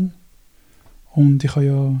gesehen habe. Und ich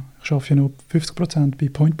arbeite ja noch 50% bei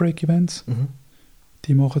Point Break Events. Mhm.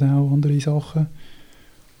 Die machen auch andere Sachen.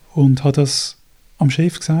 Und habe das am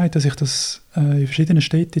Chef gesagt, dass ich das in verschiedenen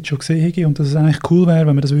Städten jetzt schon gesehen habe und dass es eigentlich cool wäre,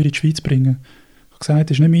 wenn wir das in die Schweiz bringen. Ich habe gesagt,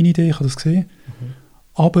 das ist nicht meine Idee, ich habe das gesehen.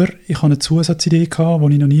 Aber ich habe eine Zusatzidee gehabt,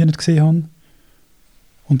 die ich noch nie gesehen habe.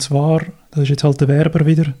 Und zwar, das ist jetzt halt der Werber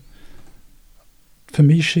wieder, die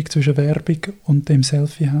Vermischung zwischen Werbung und dem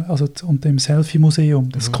Selfie-Museum.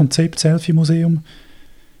 Das Konzept Selfie-Museum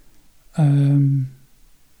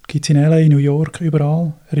gibt es in LA, New York,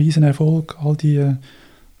 überall. Riesen Erfolg. All die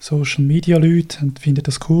Social-Media-Leute finden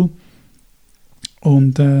das cool.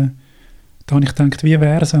 Und da habe ich gedacht, wie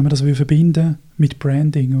wäre es, wenn man das verbinden mit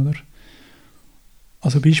Branding, oder?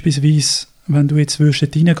 Also beispielsweise, wenn du jetzt dort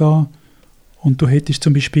reingehen und du hättest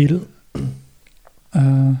zum Beispiel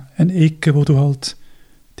eine Ecke, wo du halt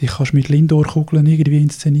dich kannst mit Lindor-Kugeln irgendwie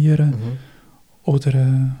inszenieren oder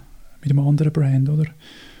mit einem anderen Brand, oder?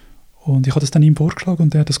 Und ich habe das dann ihm vorgeschlagen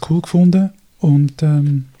und er hat das cool gefunden und da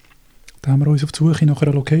haben wir uns auf die Suche nach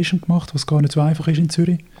einer Location gemacht, was gar nicht so einfach ist in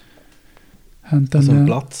Zürich. Haben dann, also ein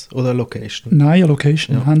Platz oder eine Location? Nein, eine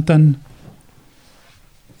Location. Ja. Haben dann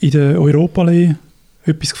in der Europaallee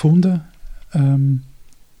etwas gefunden,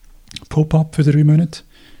 Pop-up für 3 Monate.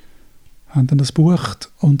 Haben dann das gebucht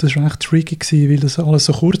und das war recht tricky gewesen, weil das alles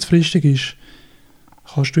so kurzfristig ist.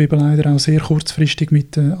 Kannst du eben leider auch sehr kurzfristig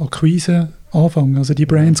mit der Akquise anfangen, also die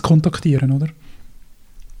Brands kontaktieren, oder?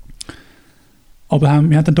 Aber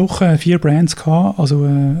wir hatten dann doch 4 Brands gehabt, also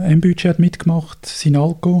M-Budget hat mitgemacht,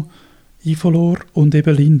 Sinalco, Ifolor und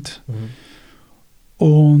eben Lind.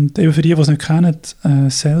 Und eben für die es nicht kennen,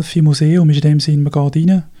 Selfie-Museum ist in dem Sinn, man geht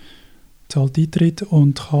rein, zahlt Eintritt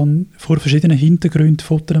und kann vor verschiedenen Hintergründen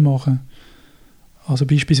Fotos machen. Also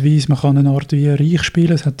beispielsweise, man kann eine Art wie Reich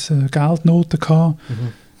spielen, es hat Geldnoten gehabt,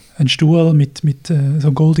 einen Stuhl so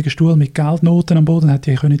einen goldenen Stuhl mit Geldnoten am Boden, hat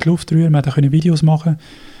die können in die Luft rühren, man konnte Videos machen.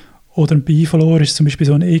 Oder bei Verlor war es zum Beispiel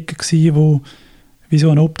so eine Ecke gewesen, wo wie so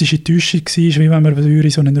eine optische Täuschung war, wie wenn man in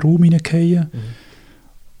so einen Raum hineingehen.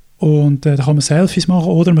 Und da kann man Selfies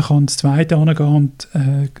machen oder man kann das zweite angehen und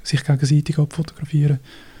sich gegenseitig abfotografieren.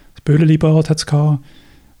 Das Bölleli-Bad hat es gehabt.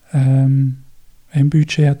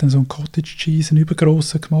 M-Budget hat dann so einen Cottage Cheese, einen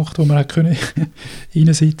übergrossen gemacht, wo man auch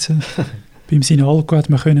reinsitzen konnte. Beim Sinalco hat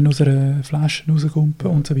man können aus einer Flasche rauskumpen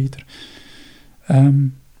und so weiter.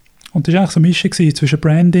 Und das war eigentlich so eine Mischung zwischen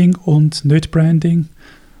Branding und Nicht-Branding.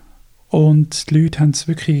 Und die Leute haben es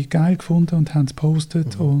wirklich geil gefunden und haben es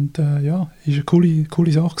gepostet. Und ja, es war eine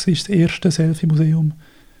coole Sache. Es ist das erste Selfie-Museum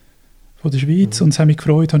von der Schweiz. Und es hat mich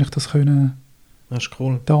gefreut, dass ich das können das ist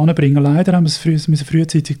cool. da anbringen. Leider haben wir es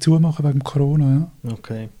frühzeitig zumachen wegen Corona. Ja.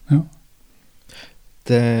 Okay. Ja.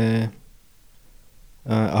 Der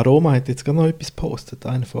Aroma hat jetzt gerade noch etwas gepostet.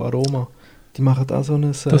 Einer von Aroma. Die machen auch so ein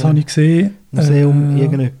Das habe ich gesehen. Museum,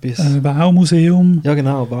 irgendetwas. Wow-Museum. Ja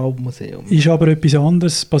genau, Wow-Museum. Ist aber etwas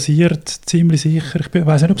anderes, basiert ziemlich sicher, ich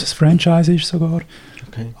weiß nicht, ob es ein Franchise ist sogar,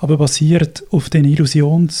 Okay. aber basiert auf den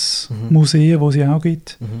Illusionsmuseen, die es auch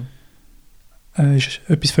gibt. Ist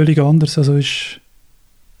etwas völlig anderes. Es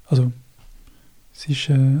ist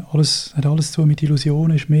alles, hat alles zu tun mit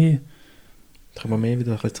Illusionen, ist mehr... Da kommen wir mehr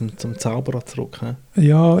wieder ein bisschen zum Zauberer zurück. He?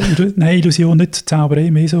 Ja, nein, Illusion nicht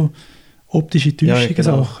Zauberei, mehr so optische, täuschige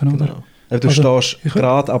Sachen, oder? Genau. Du stehst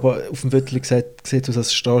gerade, aber auf dem Viertel sieht es aus,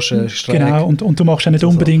 als stehst du schräg. Genau, und du machst ja nicht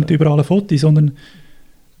unbedingt überall ein Foto, sondern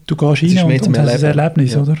du gehst rein und hast ein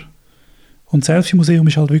Erlebnis, oder? Und das Selfie-Museum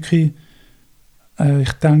ist halt wirklich,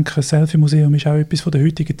 ich denke, das Selfie-Museum ist auch etwas von der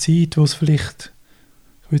heutigen Zeit, wo es vielleicht,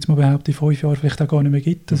 ich würde es mal behaupten, in 5 Jahren vielleicht auch gar nicht mehr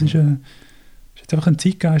gibt. Das ist jetzt einfach ein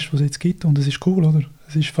Zeitgeist, den es jetzt gibt und es ist cool, oder?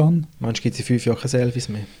 Es ist fun. Meinst du, gibt es in 5 Jahren keine Selfies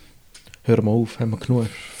mehr? Hör mal auf, haben wir genug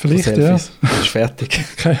Vielleicht, von Selfies. Ja. Das ist fertig.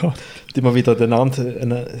 Keine Ahnung. Die mal wieder den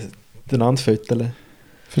anderen föteln.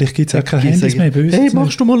 Vielleicht gibt es auch keine Handys mehr. Hey,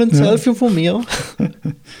 machst du mal ein Selfie von mir?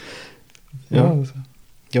 Ja. Also.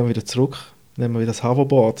 Gehen wir wieder zurück. Nehmen wir wieder das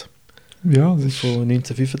Hoverboard. Ja, das ist von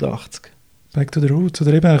 1985. Back to the roots.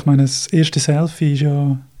 Oder eben, ich meine, das erste Selfie ist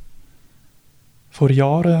ja vor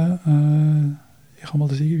Jahren, ich habe mal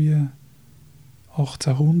das irgendwie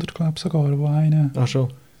 1800, glaube ich sogar, wo einer... Ach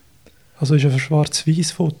schon. Also ist ein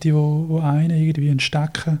Schwarz-Weiß-Foto, wo einer irgendwie einen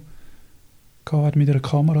Stecken hatte mit einer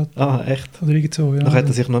Kamera. Ah, echt? Oder irgend so, ja. Dann hätte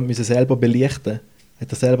er sich noch selber belichten.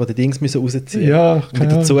 Hätte er selber die Dings müssen rausziehen. Ja, und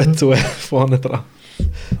wieder zu vorne dran.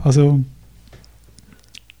 Also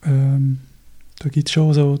da gibt es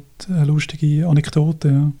schon so lustige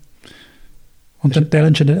Anekdoten, ja. Und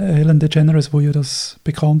dann Ellen DeGeneres, wo ja das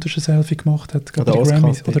bekannteste Selfie gemacht hat, glaube ich,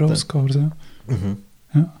 Grammys oder Oscars. Ja.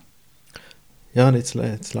 Ja. Ja, und jetzt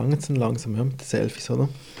lange es langsam mit den Selfies, oder?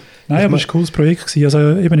 Nein, aber es war ein cooles Projekt gewesen.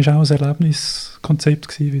 Also eben ist auch ein Erlebniskonzept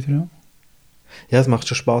gewesen wieder, ja. Ja, es macht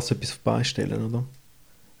schon Spass, etwas vorbeistellen, oder?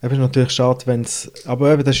 Eben ist natürlich schade, wenn es...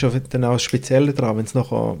 Aber eben, das ist ja dann auch das Spezielle daran, wenn es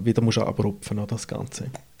nachher wieder musst abrupfen, oder, das Ganze.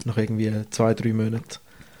 Nach irgendwie 2-3 Monaten.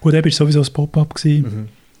 Gut, eben war sowieso ein Pop-up gewesen. Mhm.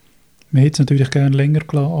 Wir hätten es natürlich gerne länger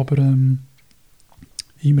gelassen, aber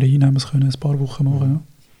immerhin haben wir es können ein paar Wochen machen. Ja.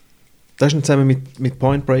 Das hast du zusammen mit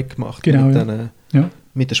Point Break gemacht, Genau, mit, ja. den,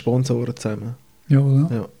 mit den Sponsoren zusammen. Ja.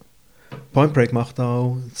 Ja. Point Break macht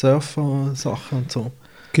auch Surfer-Sachen und so.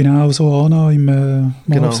 Genau, so Anna im Mall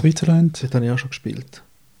Genau. of Switzerland. Das habe ich auch schon gespielt.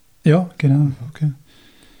 Ja, genau. Okay.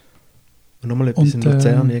 Und nochmal etwas Und, in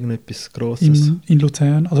Luzern, irgendetwas Grosses. In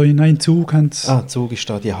Luzern, also in Zug haben sie Zug ist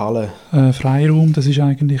da, die Halle. Freiraum, das ist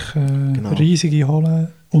eigentlich Genau. eine riesige Halle, Zahlen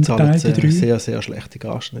unterteilt in 3. sehr, sehr schlechte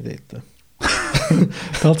Gasten dort.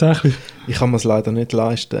 Tatsächlich. Ich kann mir es leider nicht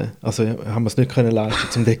leisten. Also haben wir es nicht können leisten,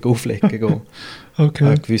 zum dort auflegen gehen. Okay.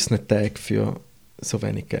 An gewissen Tagen für so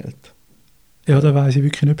wenig Geld. Ja, da weiss ich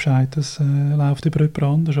wirklich nicht Bescheid. Das läuft über jemand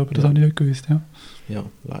anders, aber das Ja. habe ich nicht gewusst. Ja. Ja,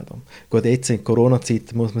 leider. Gut, jetzt in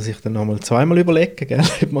Corona-Zeit muss man sich dann nochmal zweimal überlegen, gell?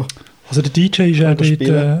 Ob man- Also der DJ ist ja dort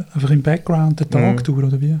spielen. einfach im Background der Tag durch,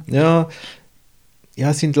 oder wie? Ja,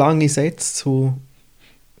 es sind lange Sätze zu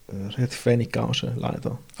relativ wenig Gage,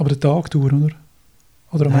 leider. Aber der Tag durch, oder?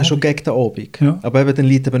 Oder am Ja, schon Abend? gegen den Abend. Ja. Aber eben, dann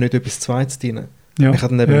liegt eben nicht etwas Zweites drin. Ja. Man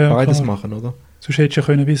kann dann eben Ja, beides klar. machen, oder? Sonst hättest du ja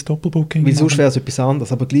können wie ein Doppelbooking Weil sonst machen. wäre es etwas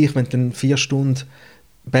anderes. Aber gleich, wenn du dann 4 Stunden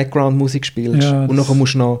Background-Musik spielst Ja, und das- nachher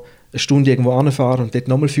musst du noch eine Stunde irgendwo anfahren und dort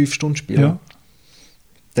nochmal 5 Stunden spielen, Ja.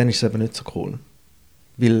 dann ist es eben nicht so cool.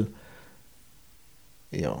 Weil,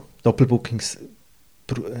 ja, Doppelbookings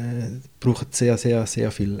brauchen sehr, sehr,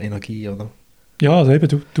 sehr viel Energie, oder? Ja, also eben,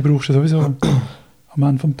 du brauchst ja sowieso am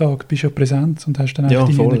Ende des Tages bist du ja präsent und hast dann auch Ja,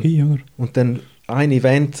 deine voll. Energie, oder? Und dann ein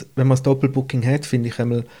Event, wenn man das Doppelbooking hat, finde ich,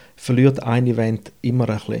 einmal, verliert ein Event immer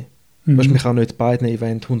ein bisschen. Mhm. Weißt, man kann nicht beiden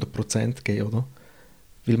Events 100% geben, oder?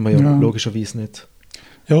 Weil man ja, Ja. logischerweise nicht.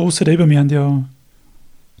 Ja, ausser eben, wir haben ja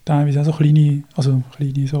teilweise auch so kleine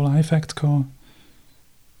so Live-Acts gehabt.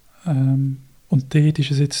 Und dort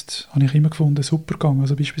ist es jetzt, habe ich immer gefunden, super gegangen.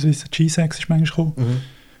 Also beispielsweise der G-Sex ist manchmal gekommen. Mhm.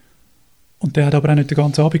 Und der hat aber auch nicht den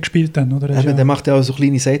ganzen Abend gespielt dann, oder? Eben, der macht ja auch so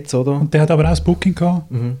kleine Sets, oder? Und der hat aber auch das Booking gehabt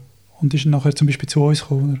Mhm. und ist dann nachher zum Beispiel zu uns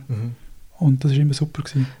gekommen, oder? Mhm. Und das war immer super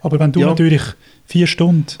gewesen. Aber wenn du Ja. natürlich 4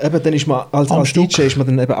 Stunden, Eben, dann ist man als Am DJ Stück. ist man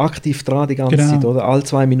dann eben aktiv dran die ganze Genau. Zeit, oder? Alle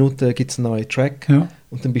 2 Minuten gibt es einen neuen Track ja,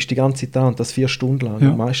 und dann bist du die ganze Zeit da und das 4 Stunden lang. Ja.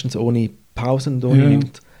 Und meistens ohne Pausen und ohne Ja.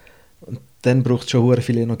 nichts. Und dann braucht es schon hure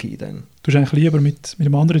viel Energie dann. du hast eigentlich lieber mit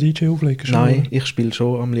einem anderen DJ auflegen. schon, Nein, oder? ich spiele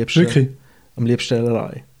schon am liebsten. Wirklich? Am liebsten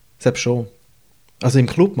allein. Selbst schon. Also im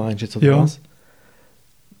Club meinst du jetzt, oder Ja. was?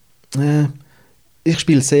 Ich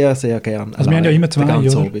spiele sehr, sehr gerne Also wir haben ja immer zwei, den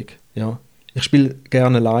ganzen oder? Abend. Ja. Ich spiele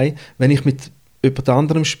gerne allein. Wenn ich mit jemand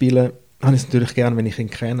anderem spiele, habe ich es natürlich gerne, wenn ich ihn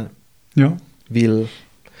kenne. Ja, Weil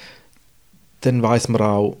dann weiss man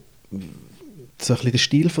auch so ein bisschen den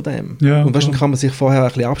Stil von dem. Ja, und weißt, klar. dann kann man sich vorher ein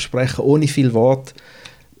bisschen absprechen, ohne viel Wort.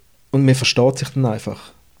 Und man versteht sich dann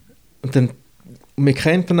einfach. Und dann, man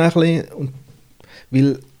kennt dann ein bisschen, und,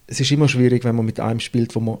 weil es ist immer schwierig, wenn man mit einem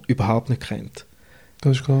spielt, wo man überhaupt nicht kennt.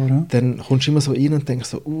 das ist klar, ja. Dann kommst du immer so rein und denkst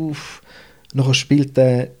so, uff, nachher spielt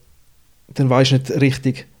der, dann weisst du nicht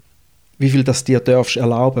richtig, wie viel das dir darfst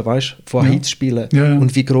erlauben, weißt du, vor Ja. Hits spielen Ja, ja.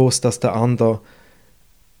 und wie groß das der andere.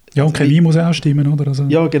 Ja, und Chemie muss auch stimmen, oder? Also,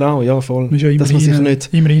 Ja, genau, ja, voll. man ist ja Dass man sich nicht,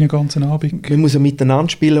 immerhin einen ganzen Abend. man muss ja miteinander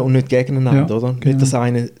spielen und nicht gegeneinander, Ja, oder? genau. Nicht, dass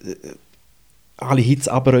einer alle Hits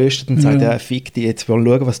abröstet und sagt, Ja. ja, fick dich, jetzt wollen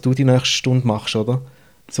schauen, was du die nächste Stunde machst, oder?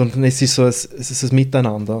 Sondern es ist so ein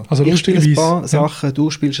Miteinander. Also ich spiele ein lustigerweise, paar ja. Sachen, du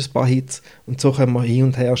spielst ein paar Hits und so können wir hin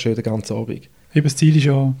und her schön den ganzen Abend. Eben das Ziel ist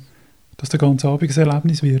ja, dass der ganze Abend ein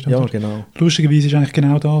Erlebnis wird. Ja, oder? genau. Lustigerweise ist eigentlich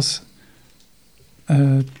genau das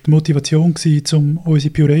die Motivation gewesen, um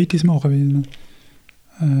unsere Pure-80s zu machen,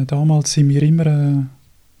 weil damals sind wir immer,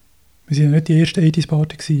 wir sind ja nicht die erste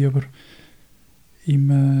 80s-Party gewesen, aber ich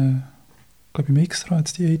glaube im Extra hat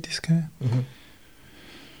es die 80s gegeben. Mhm.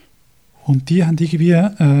 Und die haben irgendwie,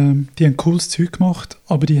 die haben cooles Zeug gemacht,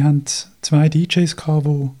 aber die haben 2 DJs gehabt,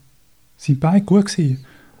 die sind beide gut gewesen.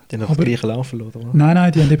 Die haben Aber- auf gleich laufen, oder?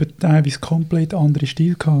 Nein, die haben eben teilweise komplett andere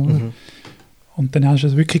Stil gehabt. Oder? Mhm. Und dann hast du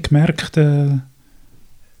es wirklich gemerkt,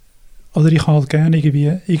 oder ich habe halt gerne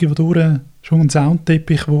irgendwo durch schon einen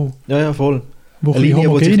Soundteppich, wo Ja, voll. ein Eine bisschen Linie, die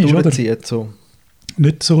homogen sich ist, oder? durchzieht. So.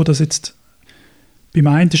 Nicht so, dass jetzt beim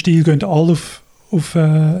einen Stil gehen alle auf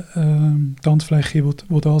Tanzfläche,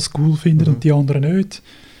 wo das cool finden Mhm. und die anderen nicht.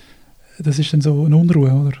 Das ist dann so eine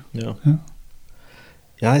Unruhe, oder? Ja. Ja.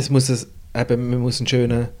 Ja, man muss einen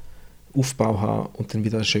schönen Aufbau haben und dann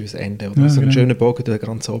wieder ein schönes Ende. Oder Ja, so einen genau. schönen Bogen durch den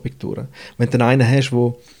ganzen Abend durch. Wenn du dann einen hast,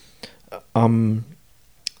 der am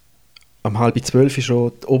 11:30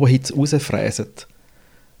 schon die Oberhits rausfräset,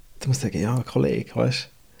 dann musst du sagen, ja, Kollege, weißt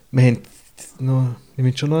du, wir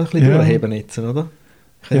müssen schon noch ein bisschen Ja. durchheben jetzt, oder?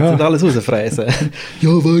 Ich kann Ja. nicht alles rausfräsen. Ja,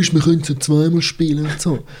 weißt du, wir können es zweimal spielen und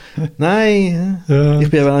so. Nein, Ja. ich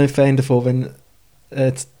bin aber auch ein Fan davon, wenn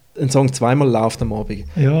ein Song zweimal läuft am Abend.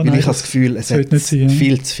 Ja, Weil nein, ich habe das Gefühl, es sollte hat nicht sein, ja.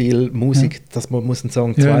 viel zu viel Musik, dass man muss einen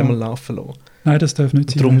Song Ja, zweimal ja. laufen lassen. Nein, das darf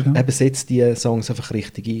nicht Und sein. darum ja. eben setzt die Songs einfach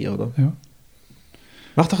richtig ein, oder? Ja.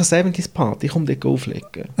 Mach doch eine 70s-Party, ich komme dort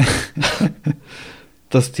auflegen.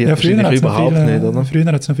 Das zieht Ja, früher wahrscheinlich hat es noch überhaupt viele, nicht, oder? früher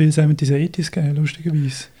hat's noch viele 70s, 80s gegeben,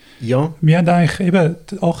 lustigerweise. Ja, Wir haben eigentlich eben,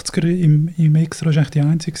 die 80er im Extra war eigentlich die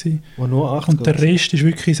einzige gewesen. wo nur 80 Und der Rest war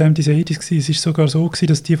wirklich 70s, 80s gewesen. Es war sogar so gewesen,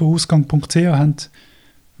 dass die von Ausgang.ch haben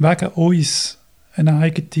wegen uns eine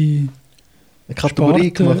eigene eine Kategorie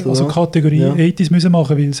Sparte, gemacht, oder? also Kategorie Ja. 80s müssen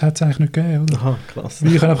machen, weil es hat es eigentlich nicht gegeben, oder? Aha, klasse.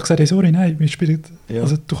 Weil ich habe einfach gesagt, hey, sorry, nein, wir spielen, Ja.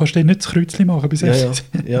 also du kannst dort nicht das Kreuzchen machen bis Ja, jetzt.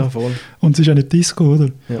 ja, voll. Und es ist ja nicht Disco, oder?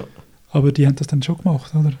 Ja. Aber die haben das dann schon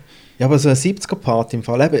gemacht, oder? Ja, aber so eine 70er-Party im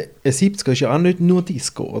Fall, eben, eine 70er ist ja auch nicht nur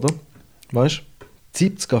Disco, oder? Weißt du? Die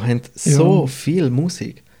 70er haben so viel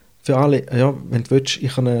Musik. Für alle, ja, wenn du willst,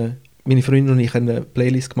 meine Freunde und ich haben eine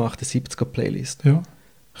Playlist gemacht, eine 70er-Playlist. Ja.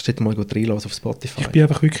 Ich stehe mal gut reinlassen auf Spotify. Ich bin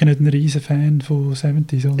einfach wirklich nicht ein riesen Fan von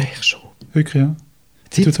 70s, oder? Echt schon. Wirklich, ja.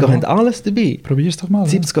 Die 70er haben alles dabei. Probier's doch mal.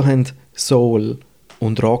 Die 70er haben Soul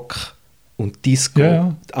und Rock und Disco, Ja,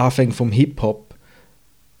 ja. die Anfänge vom Hip-Hop.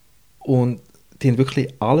 Und die haben wirklich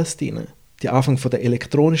alles drin. Die Anfänge von der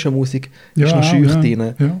elektronischen Musik Ja, ist noch auch, schüch ja.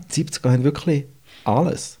 drin. Ja. Die 70er haben wirklich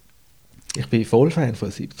alles. Ich bin voll Fan von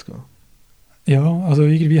den 70er. Ja, also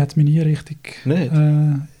irgendwie hat es mich nie richtig... Nicht?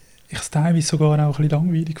 ich habe es teilweise sogar auch ein bisschen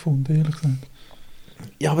langweilig gefunden, ehrlich gesagt.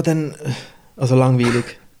 Ja, aber dann, also langweilig.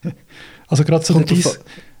 Also gerade so, Kommt drauf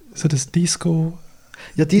so das Disco...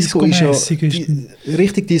 Ja, Disco ist ja, Disco-mässig ist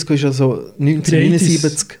richtig Disco ist ja so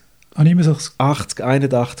 1979, Habe ich immer so das 80,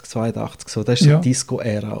 81, 82, so. Das ist so Ja. die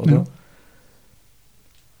Disco-Ära, oder? Ja.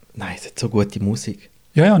 Nein, es hat so gute Musik.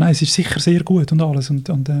 Ja, nein, es ist sicher sehr gut und alles und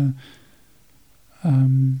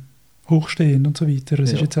hochstehend und so weiter.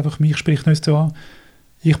 Es Ja. ist jetzt einfach, mich spricht nicht so an.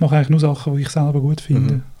 Ich mache eigentlich nur Sachen, die ich selber gut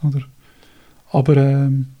finde. Oder? Aber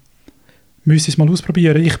müsste ich es mal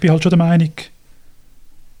ausprobieren. Ich bin halt schon der Meinung,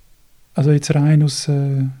 also jetzt rein aus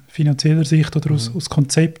finanzieller Sicht oder aus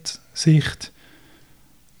Konzeptsicht,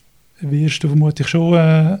 wirst du vermutlich schon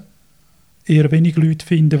eher wenig Leute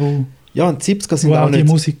finden, Ja, und die 70er sind die auch auch die nicht...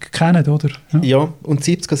 Musik kennen, oder? Ja, und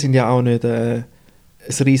die 70er sind ja auch nicht ein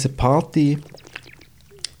riesen Party...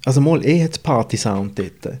 Also mal hat es Party-Sound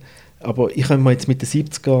dort. Aber ich kann mir jetzt mit den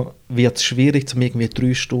 70er wird es schwierig, um irgendwie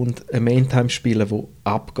 3 Stunden ein Main-Time zu spielen, wo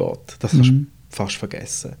abgeht. Das kannst du fast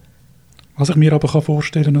vergessen. Was ich mir aber kann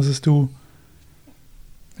vorstellen kann, dass es du,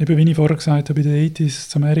 eben wie ich vorher gesagt habe, bei den 80s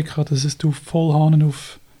zu Amerika, dass es du voll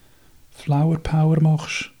auf Flower Power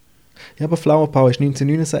machst. Ja, aber Flower Power ist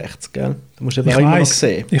 1969, gell? Du musst eben auch immer noch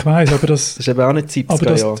sehen. Ich weiss, aber das... Das ist eben auch nicht 70er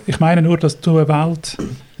aber Jahre. ich meine nur, dass du eine Welt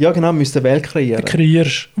Ja, genau, müsst eine Welt kreieren.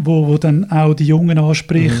 kreierst, wo dann auch die Jungen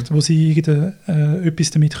anspricht, wo sie etwas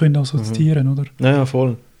damit können assoziieren, oder? Ja,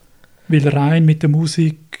 voll. Weil rein mit der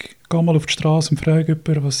Musik, geh mal auf die Straße und frag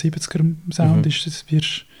jemanden, was 70er-Sound ist,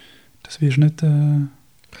 das wirst nicht... Nein,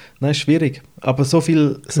 ist schwierig. Aber so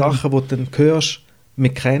viele Sachen, die du dann hörst,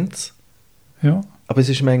 man kennt es. Ja, Aber es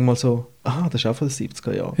ist manchmal so, aha, das ist auch von den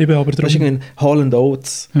 70er Jahren. eben, aber Das ist darum... irgendwie Hall &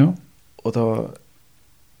 Oates Ja, oder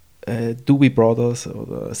Doobie Brothers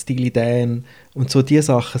oder Steely Dan und so diese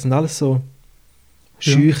Sachen sind alles so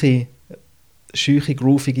scheuche,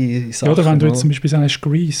 groovige Sachen. ja, oder wenn du jetzt oder? zum Beispiel sagst,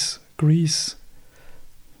 Grease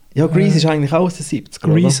Ja, Grease ist eigentlich auch aus den 70er,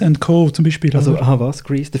 oder? and Co. zum Beispiel. Also, oder? aha, was?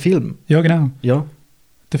 Grease, der Film? Ja, genau. Ja,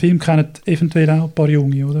 Den Film kennen eventuell auch ein paar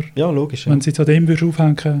Junge, oder? ja logisch. Ja, Wenn sie jetzt an dem würdest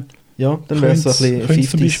aufhängen, ja dann wäre es so ein bisschen könnte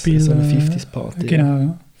zum 50s, Beispiel, so eine 50s-Party. genau, Ja,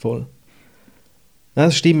 ja. voll. Ja,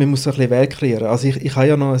 das stimmt, man muss so ein bisschen Welt kreieren. Also ich habe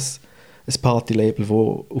ja noch ein Party-Label, das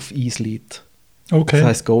auf Eis liegt. Okay. Das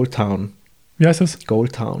heisst Goldtown. Wie heisst das?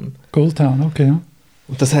 Goldtown. Goldtown, okay, ja.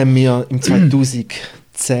 Und das haben wir im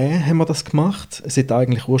 2010 haben wir das gemacht. Es hätte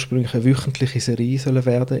eigentlich ursprünglich eine wöchentliche Serie sollen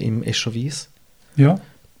werden im Eschowis. Ja,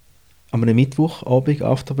 Am einem Mittwochabend,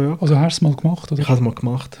 Afterwork. also hast du es mal gemacht, oder? Ich habe es mal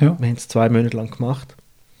gemacht. Ja. Wir haben es 2 Monate lang gemacht.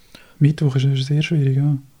 Mittwoch ist sehr schwierig,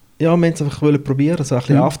 ja. Ja, wir wollten es einfach probieren, so ein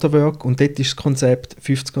bisschen Ja. Afterwork. Und dort ist das Konzept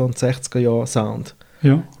 50er und 60er Jahre Sound.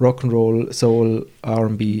 Ja, Rock'n'Roll, Soul,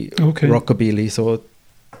 R&B, Okay. Rockabilly, so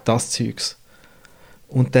das Zeugs.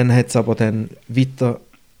 Und dann hat es aber dann weiter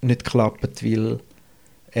nicht geklappt, weil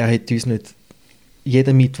er hätte uns nicht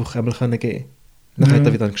jeden Mittwoch einmal geben können. Dann Ja. hat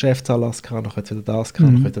er wieder einen Geschäftsanlass gehabt, dann hat er wieder das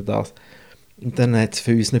gehabt, dann hat er das. Und dann hat es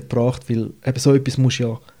für uns nicht gebracht, weil eben so etwas musst du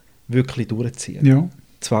ja wirklich durchziehen. ja.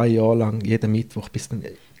 2 Jahre lang, jeden Mittwoch bis dann...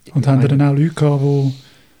 Und haben da dann auch Leute gehabt,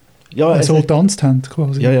 Ja, es so hat, getanzt haben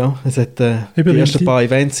quasi. ja, es hat, die Eben, ersten die- paar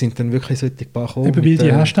Events sind dann wirklich solche paar gekommen. Eben, weil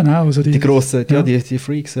die hast du dann auch. Also die grossen, ja. die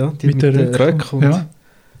Freaks, ja, die mit mit der den Röcken und Ja,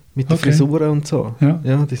 mit den Okay. Frisuren und so. ja.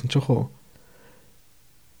 Ja, die sind schon gekommen.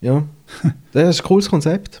 Ja, das ist ein cooles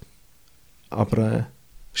Konzept, aber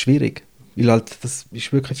schwierig. Weil halt, das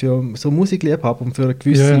ist wirklich für so Musikliebhaber und für eine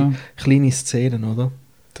gewisse Ja, ja. kleine Szenen, oder?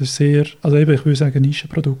 Das ist sehr, also eben, ich würde sagen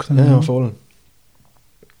Nischenprodukte. Ja, voll.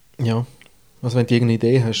 Ja, also wenn du irgendeine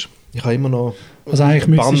Idee hast. Ich habe immer noch Also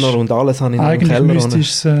eigentlich Banner und alles habe ich noch im Eigentlich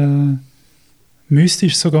Keller.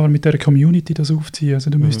 müsstest du sogar mit der Community das aufziehen. Also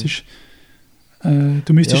du müsstest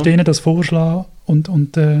Ja. denen das vorschlagen und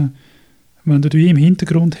wenn du die im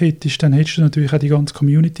Hintergrund hättest, dann hättest du natürlich auch die ganze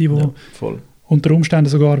Community, die Ja, voll. unter Umständen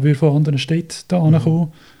sogar würde von anderen Städten da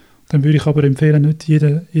ankommen. Dann würde ich aber empfehlen, nicht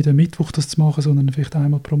jeden Mittwoch das zu machen, sondern vielleicht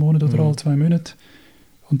einmal pro Monat oder alle 2 Monate.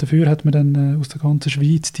 Und dafür hat man dann aus der ganzen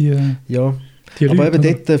Schweiz die Ja, Leute. aber eben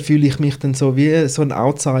oder? dort fühle ich mich dann so wie so ein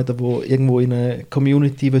Outsider, der irgendwo in eine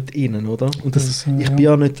Community rein will, oder? Und Das, ich ja. bin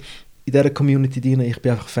ja nicht in dieser Community drin, ich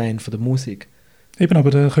bin einfach Fan von der Musik. Eben, aber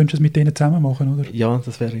dann könntest du es mit denen zusammen machen, oder? Ja,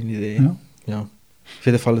 das wäre eine Idee. Ja. Ja. Auf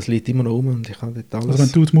jeden Fall, es liegt immer noch rum und ich habe dort alles... Also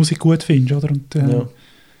wenn du die Musik gut findest, oder? ja.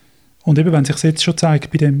 Und eben, wenn sich jetzt schon zeigt,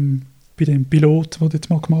 bei dem Pilot, den du jetzt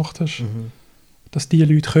mal gemacht hast, Mhm. dass die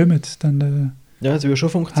Leute kommen, dann Ja, es würde schon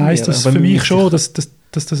funktionieren. heisst das aber für man mich muss schon, sich-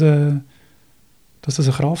 dass das eine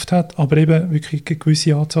Kraft hat, aber eben wirklich eine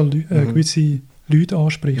gewisse Anzahl gewisse Leute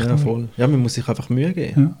anspricht. Ja, oder? voll. Ja, man muss sich einfach Mühe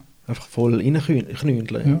geben. Ja. Einfach voll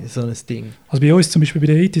reinknündeln Ja. in so ein Ding. Also bei uns zum Beispiel bei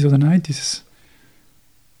den 80s oder 90s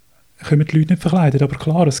können die Leute nicht verkleidet, aber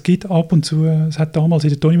klar, es gibt ab und zu, es hat damals in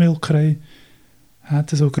der Toni-Melkerei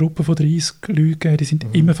hat es so Gruppen von 30 Leuten gegeben, die sind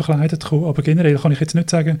immer verkleidet gekommen, aber generell kann ich jetzt nicht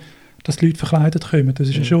sagen, dass die Leute verkleidet kommen. Das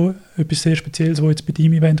ist ja schon etwas sehr Spezielles, was jetzt bei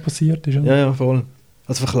deinem Event passiert ist. Oder? Ja, ja, voll.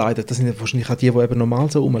 Also verkleidet, das sind ja wahrscheinlich auch die eben normal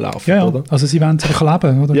so rumlaufen, Ja, oder? also sie wollen sich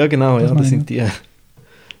kleben, oder? Ja, genau, Das ja, meine das ich. sind die.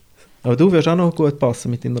 Aber du wirst auch noch gut passen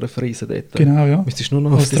mit deiner Frise dort. Genau, ja. Müsstest nur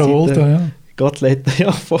noch Als auf die Travolta, Seite ja. Gottletten,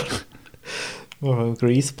 ja, voll. Oh,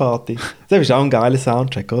 Grease Party. Das ist auch ein geiler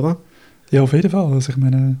Soundtrack, oder? Ja, auf jeden Fall. Also ich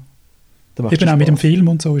meine, Der macht eben schon auch mit dem Spaß. Film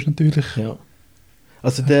und so ist natürlich, Ja.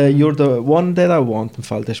 Also der You're the One That I Want, im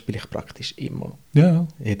Fall, den spiele ich praktisch immer. ja,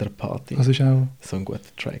 In jeder Party. also ist auch, So ein guter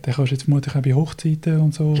Track. den kannst du jetzt vermutlich auch bei Hochzeiten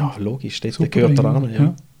und so. Ja, logisch, dort super gehört er bringen. an,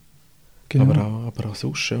 ja. Genau. Aber auch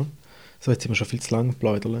sonst, ja. So, jetzt sind wir schon viel zu lange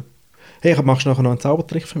pläudern. Hey, machst du nachher noch einen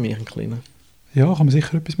Zaubertrick für mich, einen kleinen? Ja, kann man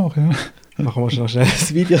sicher etwas machen, ja. Machen wir schnell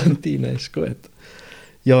ein Video rein, ist gut.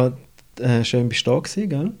 Ja, schön bist du da gewesen,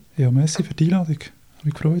 gell? Ja, merci für die Einladung. Habe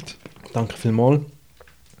mich gefreut. Danke vielmals.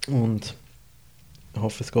 Und ich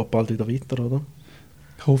hoffe, es geht bald wieder weiter, oder?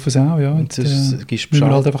 Ich hoffe es auch, ja. Und sonst gibst du müssen wir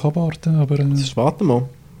Bescheid. halt einfach abwarten, aber Sonst warten wir.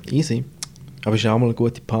 Easy. Aber es war auch mal eine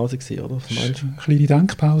gute Pause gewesen, oder? Was es ist meinst du? eine kleine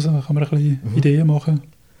Denkpause, da kann man ein bisschen Ideen machen.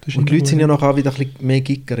 Das ist Und die immer Leute sind gut. ja noch auch wieder ein bisschen mehr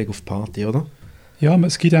gickerig auf Party, oder? Ja,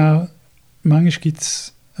 es gibt auch, manchmal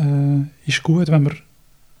gibt's, ist gut, wenn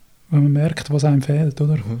man merkt, was einem fehlt,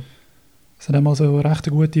 oder? Mhm. Es hat einmal so eine recht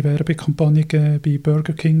gute Werbekampagne gegeben bei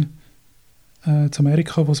Burger King zu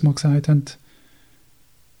Amerika, wo sie mal gesagt haben,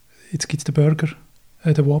 jetzt gibt es den Burger,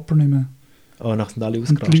 den Whopper nicht mehr. Oh, nachher sind alle Und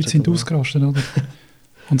ausgerastet. die Leute sind oder? ausgerastet, oder?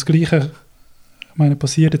 Und das Gleiche, ich meine,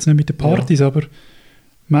 passiert jetzt nicht mit den Partys, aber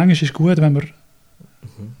manchmal ist es gut, wenn man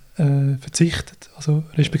verzichtet, also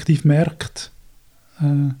respektive merkt,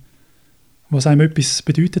 was einem etwas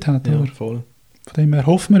bedeutet hat. Ja, Oder? voll. Von dem her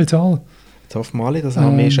hoffen wir jetzt alle, Jetzt hoffen wir alle, dass wir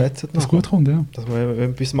mehr schätzen. dass es nachher. gut kommt. Ja. Dass wir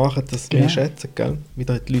etwas machen, das Genau. mehr schätzen, gell? Wie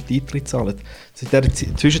da die Leute Eintritt zahlen. Also in der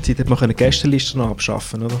Zwischenzeit hätte man eine Gästeliste noch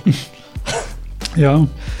abschaffen, oder? Ja,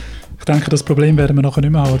 ich denke, das Problem werden wir nachher nicht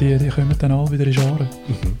mehr haben, die kommen dann alle wieder in Scharen.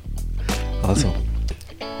 Also,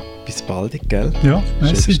 bis bald, gell? Ja, Schön,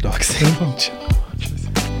 merci. bist du da gewesen. Auf jeden Fall.